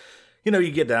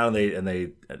 You get down and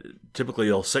they typically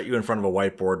they'll set you in front of a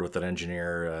whiteboard with an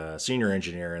engineer, senior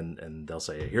engineer, and they'll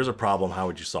say, "Here's a problem. How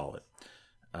would you solve it?"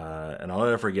 And I'll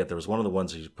never forget, there was one of the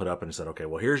ones he put up and he said, "Okay,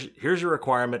 well, here's your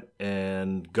requirement,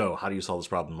 and go. How do you solve this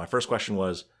problem?" My first question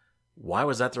was, "Why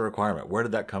was that the requirement? Where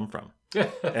did that come from?"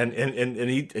 and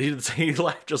he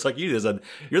laughed just like you did. He said,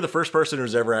 "You're the first person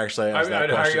who's ever actually asked that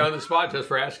question." I'd hire you on the spot just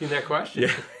for asking that question.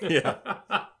 Yeah.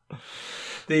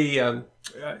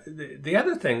 The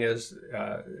other thing is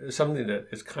something that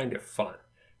is kind of fun.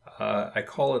 I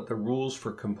call it the rules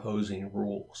for composing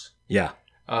rules. Yeah.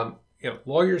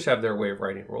 Lawyers have their way of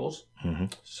writing rules. Mm-hmm.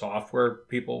 Software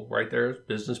people write theirs.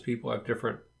 Business people have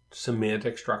different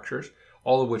semantic structures,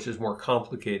 all of which is more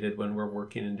complicated when we're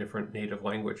working in different native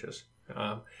languages.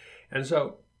 And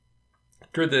so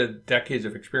through the decades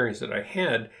of experience that I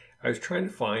had, I was trying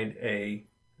to find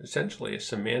essentially a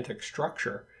semantic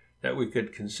structure that we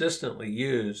could consistently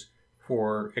use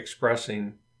for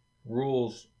expressing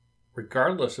rules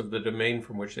regardless of the domain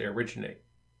from which they originate.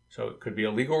 So it could be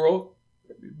a legal rule,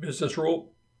 business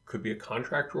rule, could be a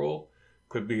contract rule,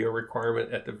 could be a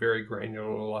requirement at the very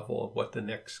granular level of what the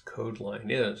next code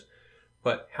line is.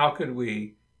 But how could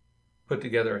we put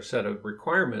together a set of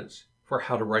requirements for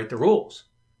how to write the rules?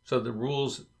 So the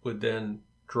rules would then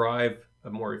drive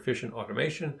a more efficient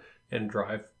automation and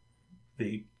drive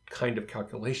the kind of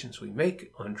calculations we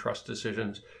make on trust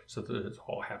decisions so that it's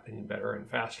all happening better and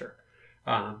faster.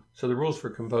 So the rules for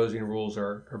composing rules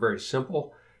are very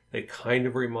simple. They kind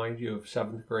of remind you of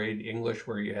 7th grade English,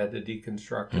 where you had to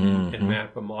deconstruct and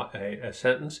map a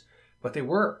sentence, but they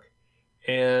work.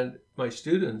 And my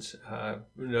students,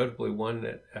 notably one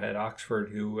at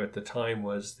Oxford, who at the time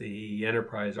was the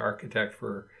enterprise architect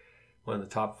for one of the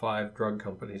top 5 drug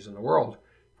companies in the world,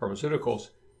 pharmaceuticals,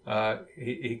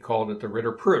 he called it the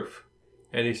Ritter proof.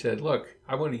 And he said, look,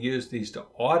 I want to use these to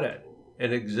audit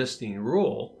an existing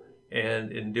rule,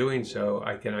 and in doing so,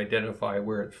 I can identify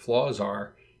where its flaws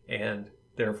are and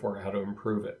therefore how to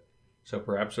improve it. So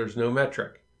perhaps there's no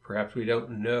metric. Perhaps we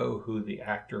don't know who the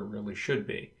actor really should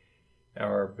be.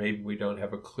 Or maybe we don't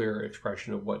have a clear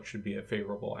expression of what should be a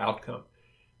favorable outcome.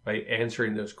 By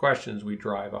answering those questions, we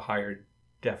drive a higher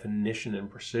definition and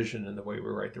precision in the way we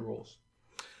write the rules.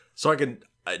 So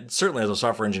certainly as a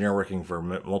software engineer working for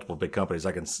multiple big companies,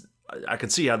 I can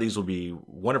see how these will be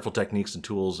wonderful techniques and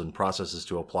tools and processes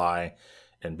to apply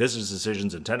in business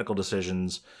decisions and technical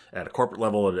decisions at a corporate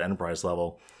level, at an enterprise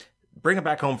level. Bring it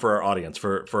back home for our audience,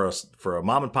 for a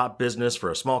mom and pop business, for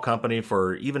a small company,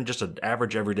 for even just an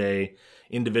average everyday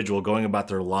individual going about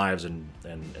their lives and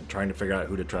trying to figure out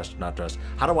who to trust and not trust.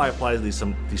 How do I apply these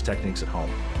techniques at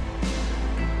home?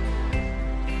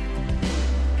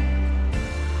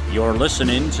 You're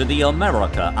listening to the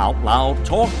America Out Loud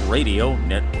Talk Radio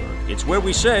Network. It's where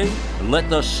we say, let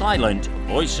the silent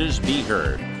voices be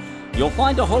heard. You'll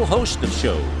find a whole host of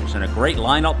shows and a great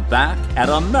lineup back at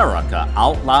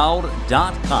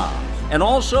AmericaOutloud.com. And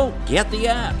also, get the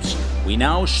apps. We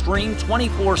now stream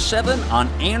 24/7 on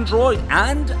Android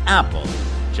and Apple.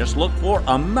 Just look for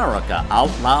America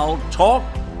Out Loud Talk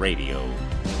Radio.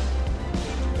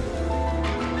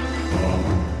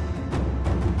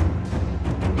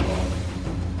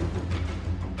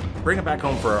 bring it back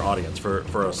home for our audience, for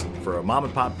a mom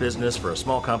and pop business, for a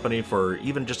small company, for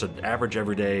even just an average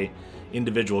everyday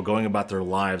individual going about their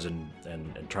lives and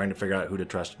trying to figure out who to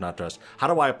trust or not trust. How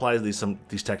do I apply these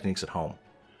techniques at home?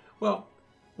 Well,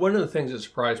 one of the things that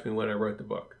surprised me when I wrote the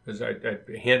book is I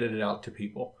handed it out to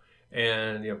people,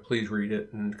 and please read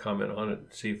it and comment on it and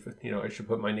see if I should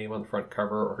put my name on the front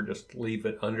cover or just leave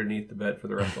it underneath the bed for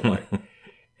the rest of life.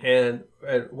 And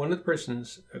one of the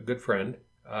persons, a good friend,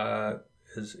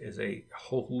 is a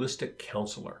holistic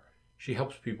counselor. She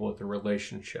helps people with their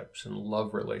relationships and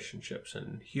love relationships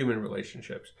and human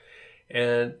relationships.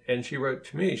 And she wrote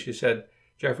to me, she said,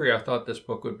 "Jeffrey, I thought this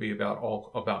book would be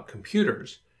all about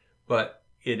computers, but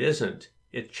it isn't.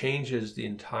 It changes the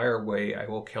entire way I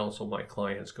will counsel my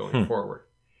clients going forward."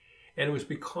 And it was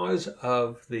because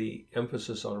of the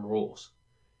emphasis on rules.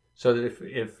 So that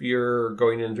if you're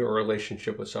going into a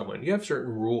relationship with someone, you have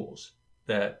certain rules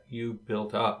that you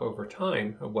built up over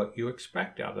time of what you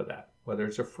expect out of that, whether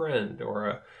it's a friend or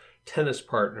a tennis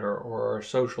partner or a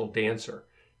social dancer.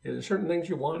 There's certain things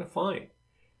you want to find.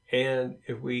 And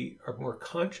if we are more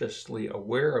consciously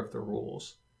aware of the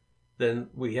rules, then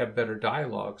we have better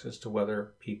dialogues as to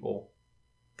whether people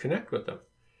connect with them.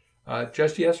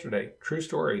 Just yesterday, true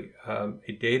story,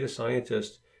 a data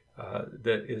scientist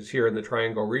that is here in the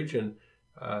Triangle region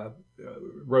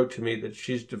wrote to me that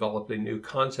she's developed a new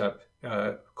concept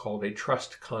called a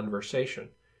trust conversation,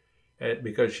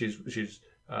 because she's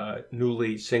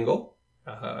newly single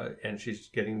and she's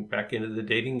getting back into the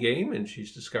dating game, and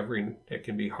she's discovering it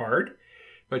can be hard,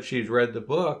 but she's read the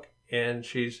book and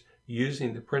she's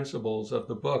using the principles of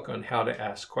the book on how to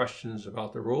ask questions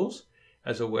about the rules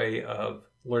as a way of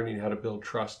learning how to build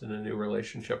trust in a new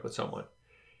relationship with someone.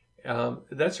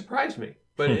 That surprised me,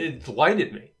 but it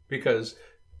delighted me because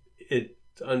it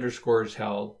underscores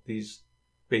how these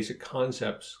basic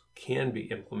concepts can be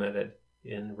implemented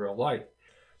in real life.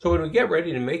 So when we get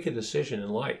ready to make a decision in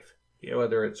life,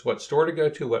 whether it's what store to go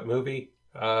to, what movie,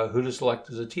 who to select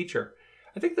as a teacher,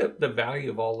 I think that the value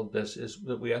of all of this is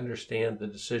that we understand the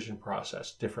decision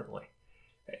process differently.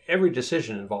 Every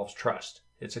decision involves trust.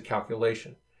 It's a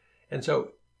calculation. And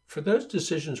so for those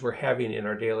decisions we're having in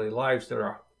our daily lives that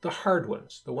are the hard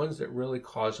ones, the ones that really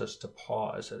cause us to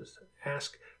pause and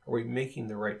ask, are we making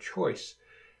the right choice?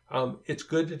 It's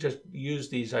good to just use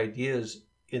these ideas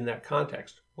in that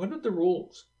context. What are the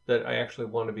rules that I actually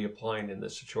want to be applying in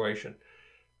this situation?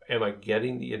 Am I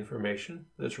getting the information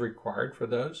that's required for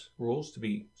those rules to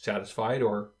be satisfied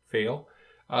or fail?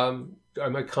 Am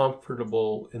I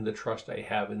comfortable in the trust I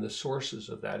have in the sources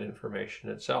of that information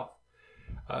itself?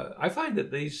 I find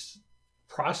that this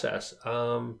process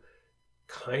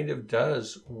kind of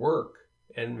does work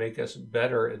and make us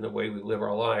better in the way we live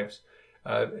our lives.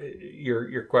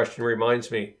 Your question reminds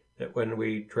me that when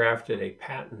we drafted a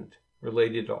patent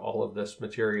related to all of this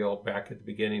material back at the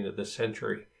beginning of this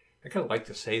century, I kind of like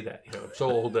to say that, I'm so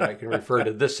old that I can refer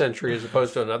to this century as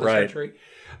opposed to another century.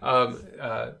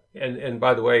 And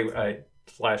by the way,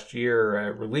 last year I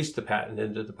released the patent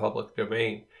into the public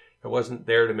domain. It wasn't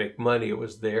there to make money. It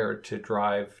was there to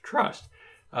drive trust.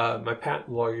 My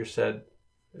patent lawyer said,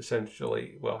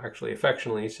 affectionately,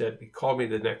 he said, he called me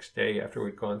the next day after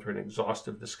we'd gone through an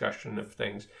exhaustive discussion of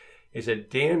things. He said,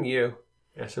 "Damn you."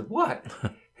 And I said, "What?"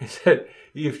 He said,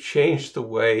 "You've changed the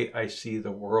way I see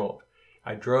the world.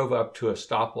 I drove up to a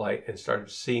stoplight and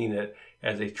started seeing it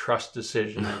as a trust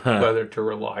decision whether to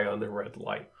rely on the red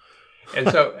light." And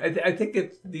so I think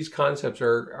these concepts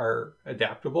are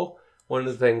adaptable. One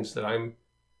of the things that I'm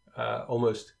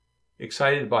almost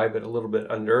excited by, but a little bit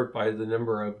unnerved by, the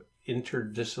number of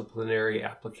interdisciplinary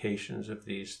applications of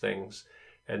these things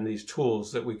and these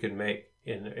tools that we can make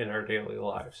in our daily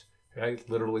lives. I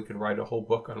literally could write a whole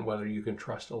book on whether you can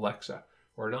trust Alexa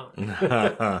or not.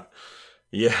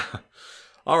 Yeah.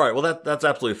 All right. Well, that's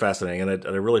absolutely fascinating. And I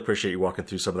really appreciate you walking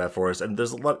through some of that for us. And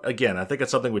there's a lot, again, I think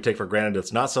it's something we take for granted.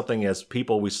 It's not something as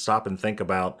people we stop and think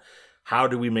about, how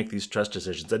do we make these trust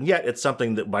decisions? And yet it's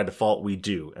something that by default we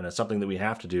do. And it's something that we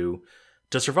have to do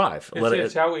to survive.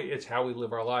 It's how we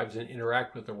live our lives and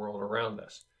interact with the world around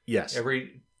us. Yes.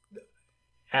 Every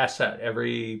asset,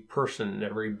 every person,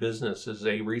 every business is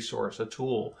a resource, a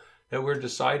tool that we're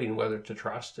deciding whether to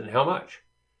trust and how much.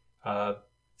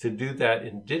 To do that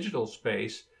in digital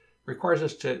space requires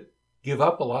us to give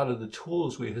up a lot of the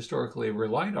tools we historically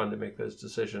relied on to make those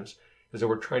decisions, as though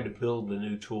we're trying to build the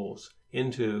new tools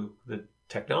into the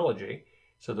technology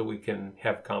so that we can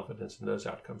have confidence in those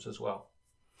outcomes as well.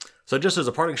 So just as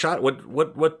a parting shot,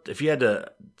 what if you had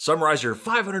to summarize your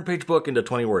 500-page book into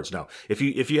 20 words? Now, if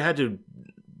you had to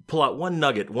pull out one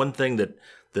nugget, one thing that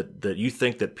that you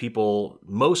think that people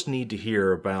most need to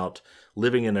hear about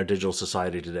living in a digital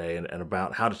society today, and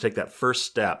about how to take that first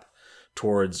step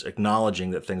towards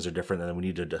acknowledging that things are different and that we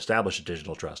need to establish a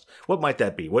digital trust? What might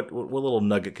that be? What little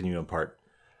nugget can you impart?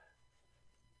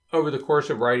 Over the course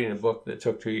of writing a book that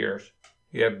took 2 years,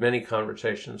 you have many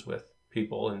conversations with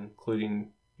people,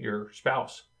 including your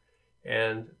spouse.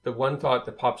 And the one thought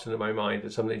that pops into my mind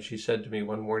is something she said to me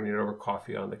one morning over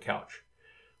coffee on the couch,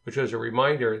 which was a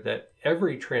reminder that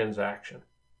every transaction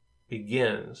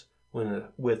begins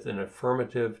with an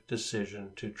affirmative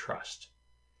decision to trust.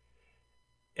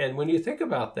 And when you think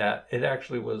about that, it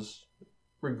actually was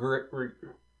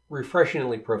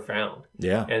refreshingly profound.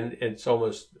 Yeah. And it's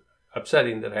almost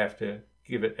upsetting that I have to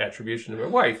give it attribution to my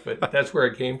wife, but that's where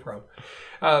it came from.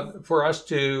 For us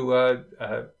to,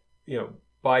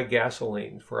 buy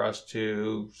gasoline, for us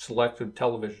to select a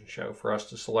television show, for us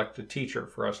to select a teacher,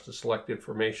 for us to select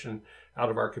information out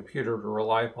of our computer to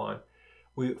rely upon,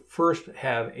 we first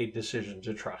have a decision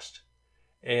to trust.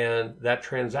 And that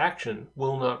transaction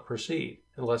will not proceed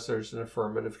unless there's an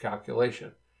affirmative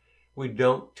calculation. We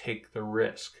don't take the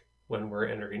risk when we're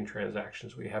entering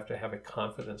transactions. We have to have a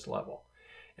confidence level.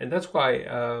 And that's why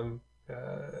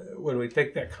when we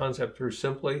take that concept through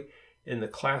simply in the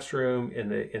classroom, in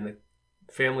the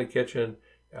family kitchen,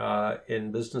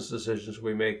 in business decisions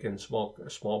we make in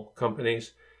small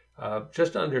companies,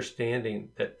 just understanding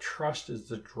that trust is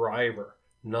the driver,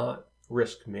 not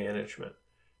risk management,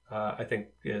 I think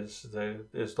is the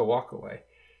walkaway.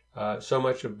 So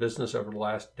much of business over the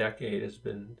last decade has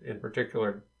been, in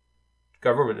particular,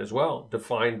 government as well,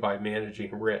 defined by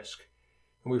managing risk.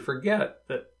 And we forget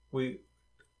that we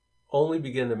only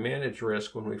begin to manage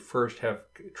risk when we first have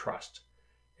trust.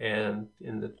 And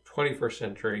in the 21st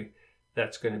century,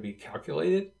 that's going to be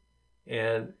calculated,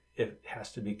 and it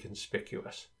has to be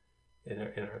conspicuous in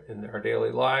our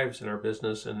daily lives, in our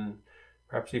business, and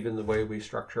perhaps even the way we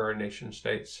structure our nation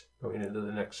states going into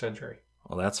the next century.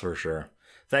 Well, that's for sure.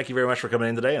 Thank you very much for coming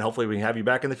in today, and hopefully we can have you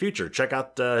back in the future. Check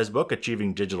out his book,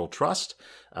 Achieving Digital Trust.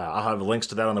 I'll have links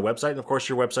to that on the website, and of course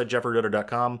your website,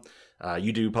 jeffreyritter.com.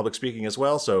 You do public speaking as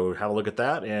well, so have a look at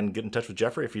that and get in touch with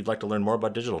Jeffrey if you'd like to learn more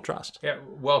about digital trust. Yeah,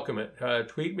 welcome it.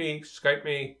 Tweet me, Skype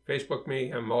me, Facebook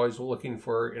me. I'm always looking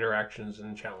for interactions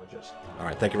and challenges. All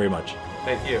right, thank you very much.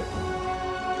 Thank you.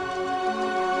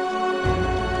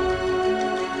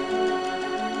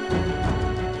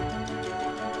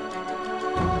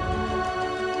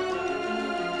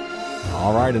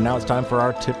 All right, and now it's time for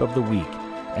our tip of the week.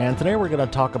 And today we're going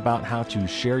to talk about how to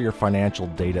share your financial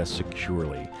data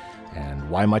securely. And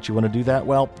why might you want to do that?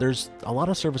 Well, there's a lot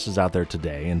of services out there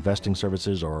today, investing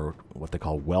services or what they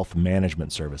call wealth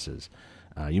management services.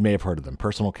 You may have heard of them.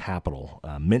 Personal Capital,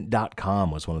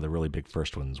 Mint.com was one of the really big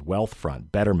first ones,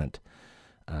 Wealthfront, Betterment,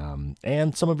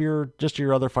 and some of your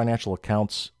other financial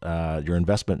accounts, your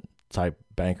investment type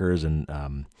bankers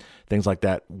and things like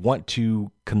that want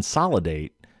to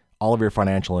consolidate all of your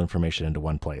financial information into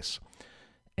one place.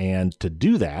 And to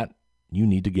do that, you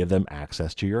need to give them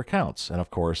access to your accounts. And of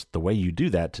course, the way you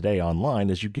do that today online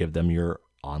is you give them your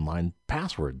online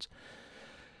passwords.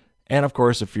 And of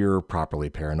course, if you're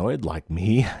properly paranoid like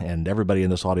me and everybody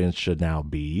in this audience should now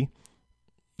be,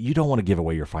 you don't want to give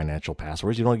away your financial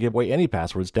passwords. You don't want to give away any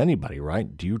passwords to anybody,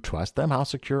 right? Do you trust them? How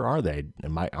secure are they?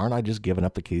 Aren't I just giving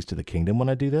up the keys to the kingdom when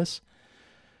I do this?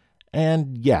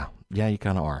 And yeah, you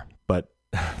kind of are.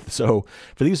 So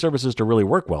for these services to really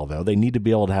work well, though, they need to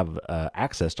be able to have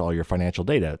access to all your financial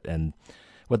data. And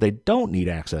what they don't need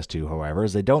access to, however,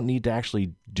 is they don't need to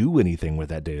actually do anything with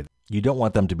that data. You don't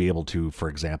want them to be able to, for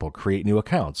example, create new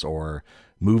accounts or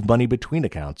move money between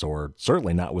accounts, or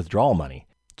certainly not withdraw money.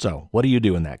 So what do you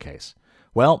do in that case?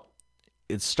 Well,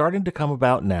 it's starting to come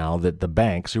about now that the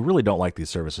banks, who really don't like these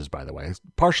services, by the way,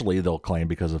 partially they'll claim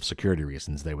because of security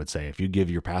reasons. They would say, if you give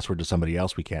your password to somebody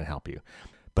else, we can't help you.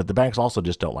 But the banks also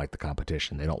just don't like the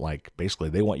competition. They don't like, basically,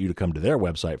 they want you to come to their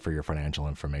website for your financial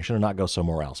information and not go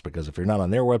somewhere else. Because if you're not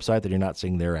on their website, then you're not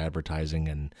seeing their advertising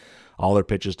and all their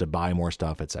pitches to buy more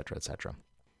stuff, et cetera, et cetera.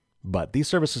 But these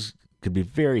services could be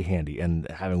very handy, and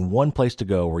having one place to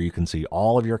go where you can see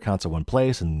all of your accounts in one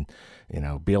place and,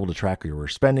 be able to track where your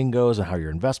spending goes and how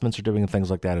your investments are doing and things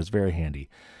like that is very handy.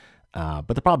 But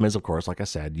the problem is, of course, like I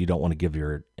said, you don't want to give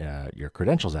your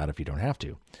credentials out if you don't have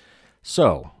to.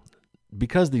 So,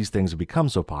 because these things have become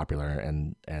so popular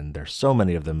and there's so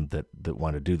many of them that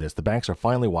want to do this, the banks are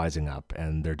finally wising up,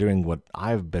 and they're doing what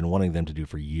I've been wanting them to do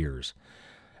for years.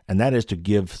 And that is to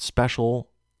give special,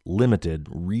 limited,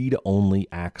 read-only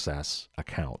access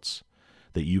accounts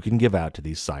that you can give out to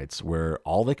these sites where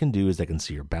all they can do is they can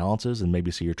see your balances and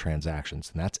maybe see your transactions.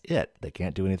 And that's it. They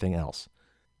can't do anything else.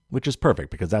 which is perfect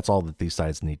because that's all that these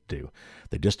sites need to do.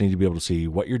 They just need to be able to see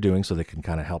what you're doing so they can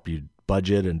kind of help you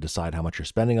budget and decide how much you're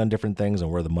spending on different things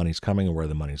and where the money's coming and where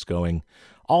the money's going.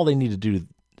 All they need to do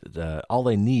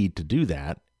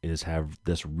that is have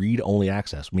this read-only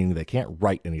access, meaning they can't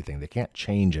write anything, they can't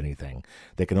change anything.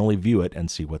 They can only view it and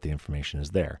see what the information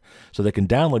is there. So they can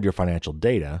download your financial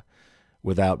data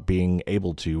without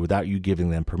you giving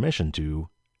them permission to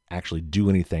actually do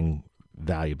anything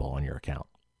valuable on your account.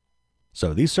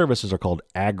 So these services are called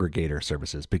aggregator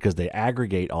services because they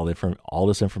aggregate all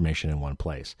this information in one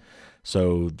place.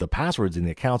 So the passwords in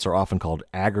the accounts are often called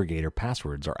aggregator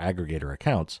passwords or aggregator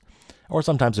accounts, or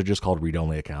sometimes they're just called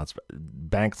read-only accounts.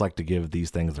 Banks like to give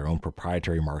these things their own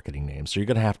proprietary marketing names, so you're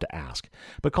going to have to ask.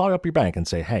 But call up your bank and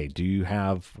say, hey, do you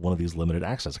have one of these limited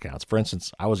access accounts? For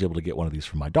instance, I was able to get one of these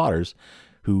from my daughters,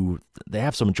 who they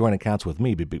have some joint accounts with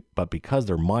me, but because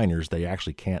they're minors, they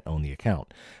actually can't own the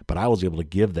account. But I was able to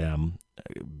give them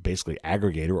basically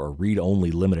aggregator or read-only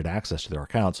limited access to their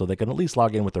account so they can at least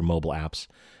log in with their mobile apps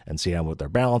and see what their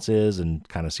balance is and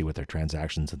kind of see what their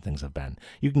transactions and things have been.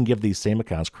 You can give these same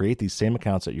accounts, create these same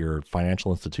accounts at your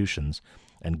financial institutions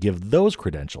and give those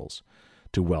credentials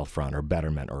to Wealthfront or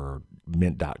Betterment or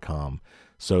Mint.com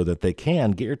so that they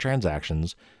can get your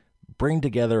transactions, bring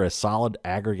together a solid,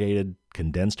 aggregated,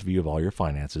 condensed view of all your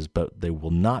finances, but they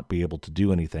will not be able to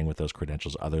do anything with those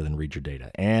credentials other than read your data.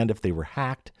 And if they were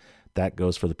hacked, that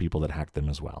goes for the people that hacked them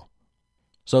as well.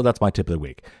 So that's my tip of the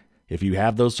week. If you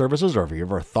have those services, or if you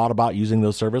ever thought about using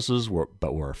those services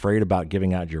but were afraid about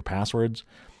giving out your passwords,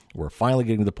 we're finally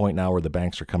getting to the point now where the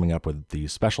banks are coming up with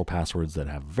these special passwords that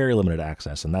have very limited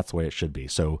access, and that's the way it should be.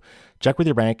 So check with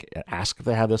your bank, ask if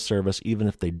they have this service. Even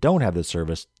if they don't have this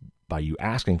service, by you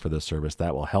asking for this service,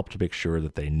 that will help to make sure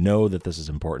that they know that this is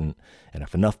important. And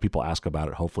if enough people ask about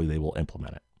it, hopefully they will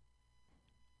implement it.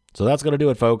 So that's going to do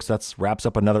it, folks. That wraps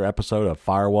up another episode of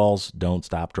Firewalls Don't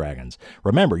Stop Dragons.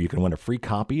 Remember, you can win a free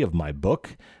copy of my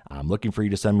book. I'm looking for you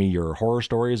to send me your horror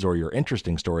stories or your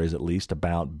interesting stories, at least,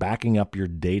 about backing up your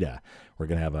data. We're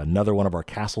going to have another one of our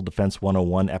Castle Defense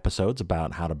 101 episodes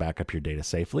about how to back up your data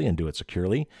safely and do it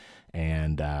securely.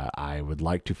 And I would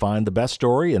like to find the best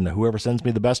story, and whoever sends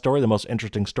me the best story, the most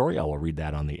interesting story, I will read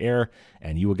that on the air,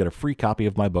 and you will get a free copy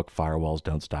of my book, Firewalls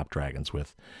Don't Stop Dragons,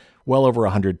 with well over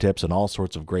 100 tips and all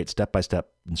sorts of great step-by-step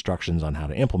instructions on how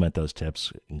to implement those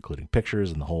tips, including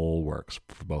pictures and the whole works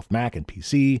for both Mac and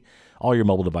PC, all your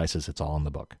mobile devices. It's all in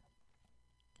the book.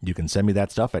 You can send me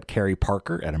that stuff at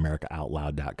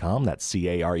CareyParker@AmericaOutloud.com. That's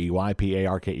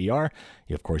CareyParker.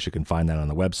 Of course, you can find that on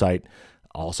the website.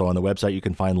 Also on the website, you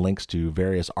can find links to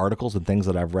various articles and things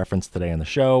that I've referenced today on the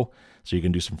show, so you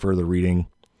can do some further reading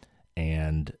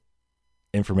and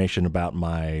information about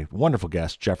my wonderful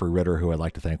guest, Jeffrey Ritter, who I'd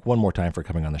like to thank one more time for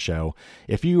coming on the show.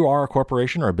 If you are a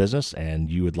corporation or a business and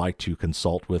you would like to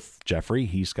consult with Jeffrey,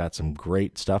 he's got some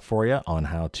great stuff for you on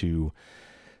how to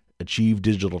achieve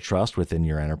digital trust within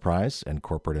your enterprise and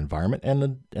corporate environment.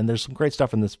 And there's some great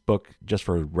stuff in this book just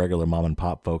for regular mom and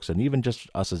pop folks and even just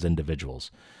us as individuals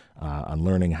on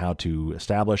learning how to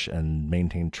establish and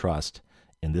maintain trust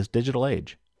in this digital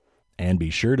age. And be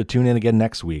sure to tune in again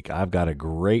next week. I've got a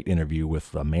great interview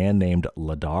with a man named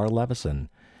Ladar Levison.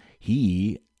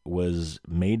 He was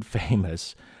made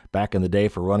famous back in the day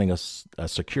for running a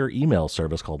secure email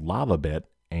service called LavaBit,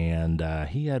 and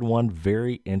he had one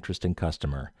very interesting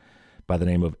customer by the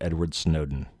name of Edward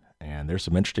Snowden. And there's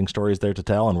some interesting stories there to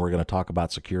tell, and we're going to talk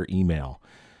about secure email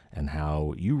and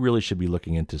how you really should be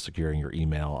looking into securing your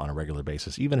email on a regular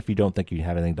basis. Even if you don't think you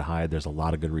have anything to hide, there's a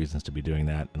lot of good reasons to be doing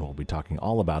that, and we'll be talking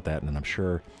all about that, and I'm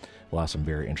sure we'll have some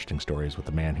very interesting stories with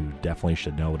a man who definitely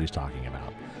should know what he's talking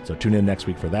about. So tune in next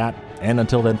week for that, and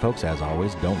until then, folks, as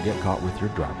always, don't get caught with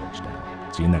your drawbridge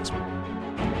down. See you next week.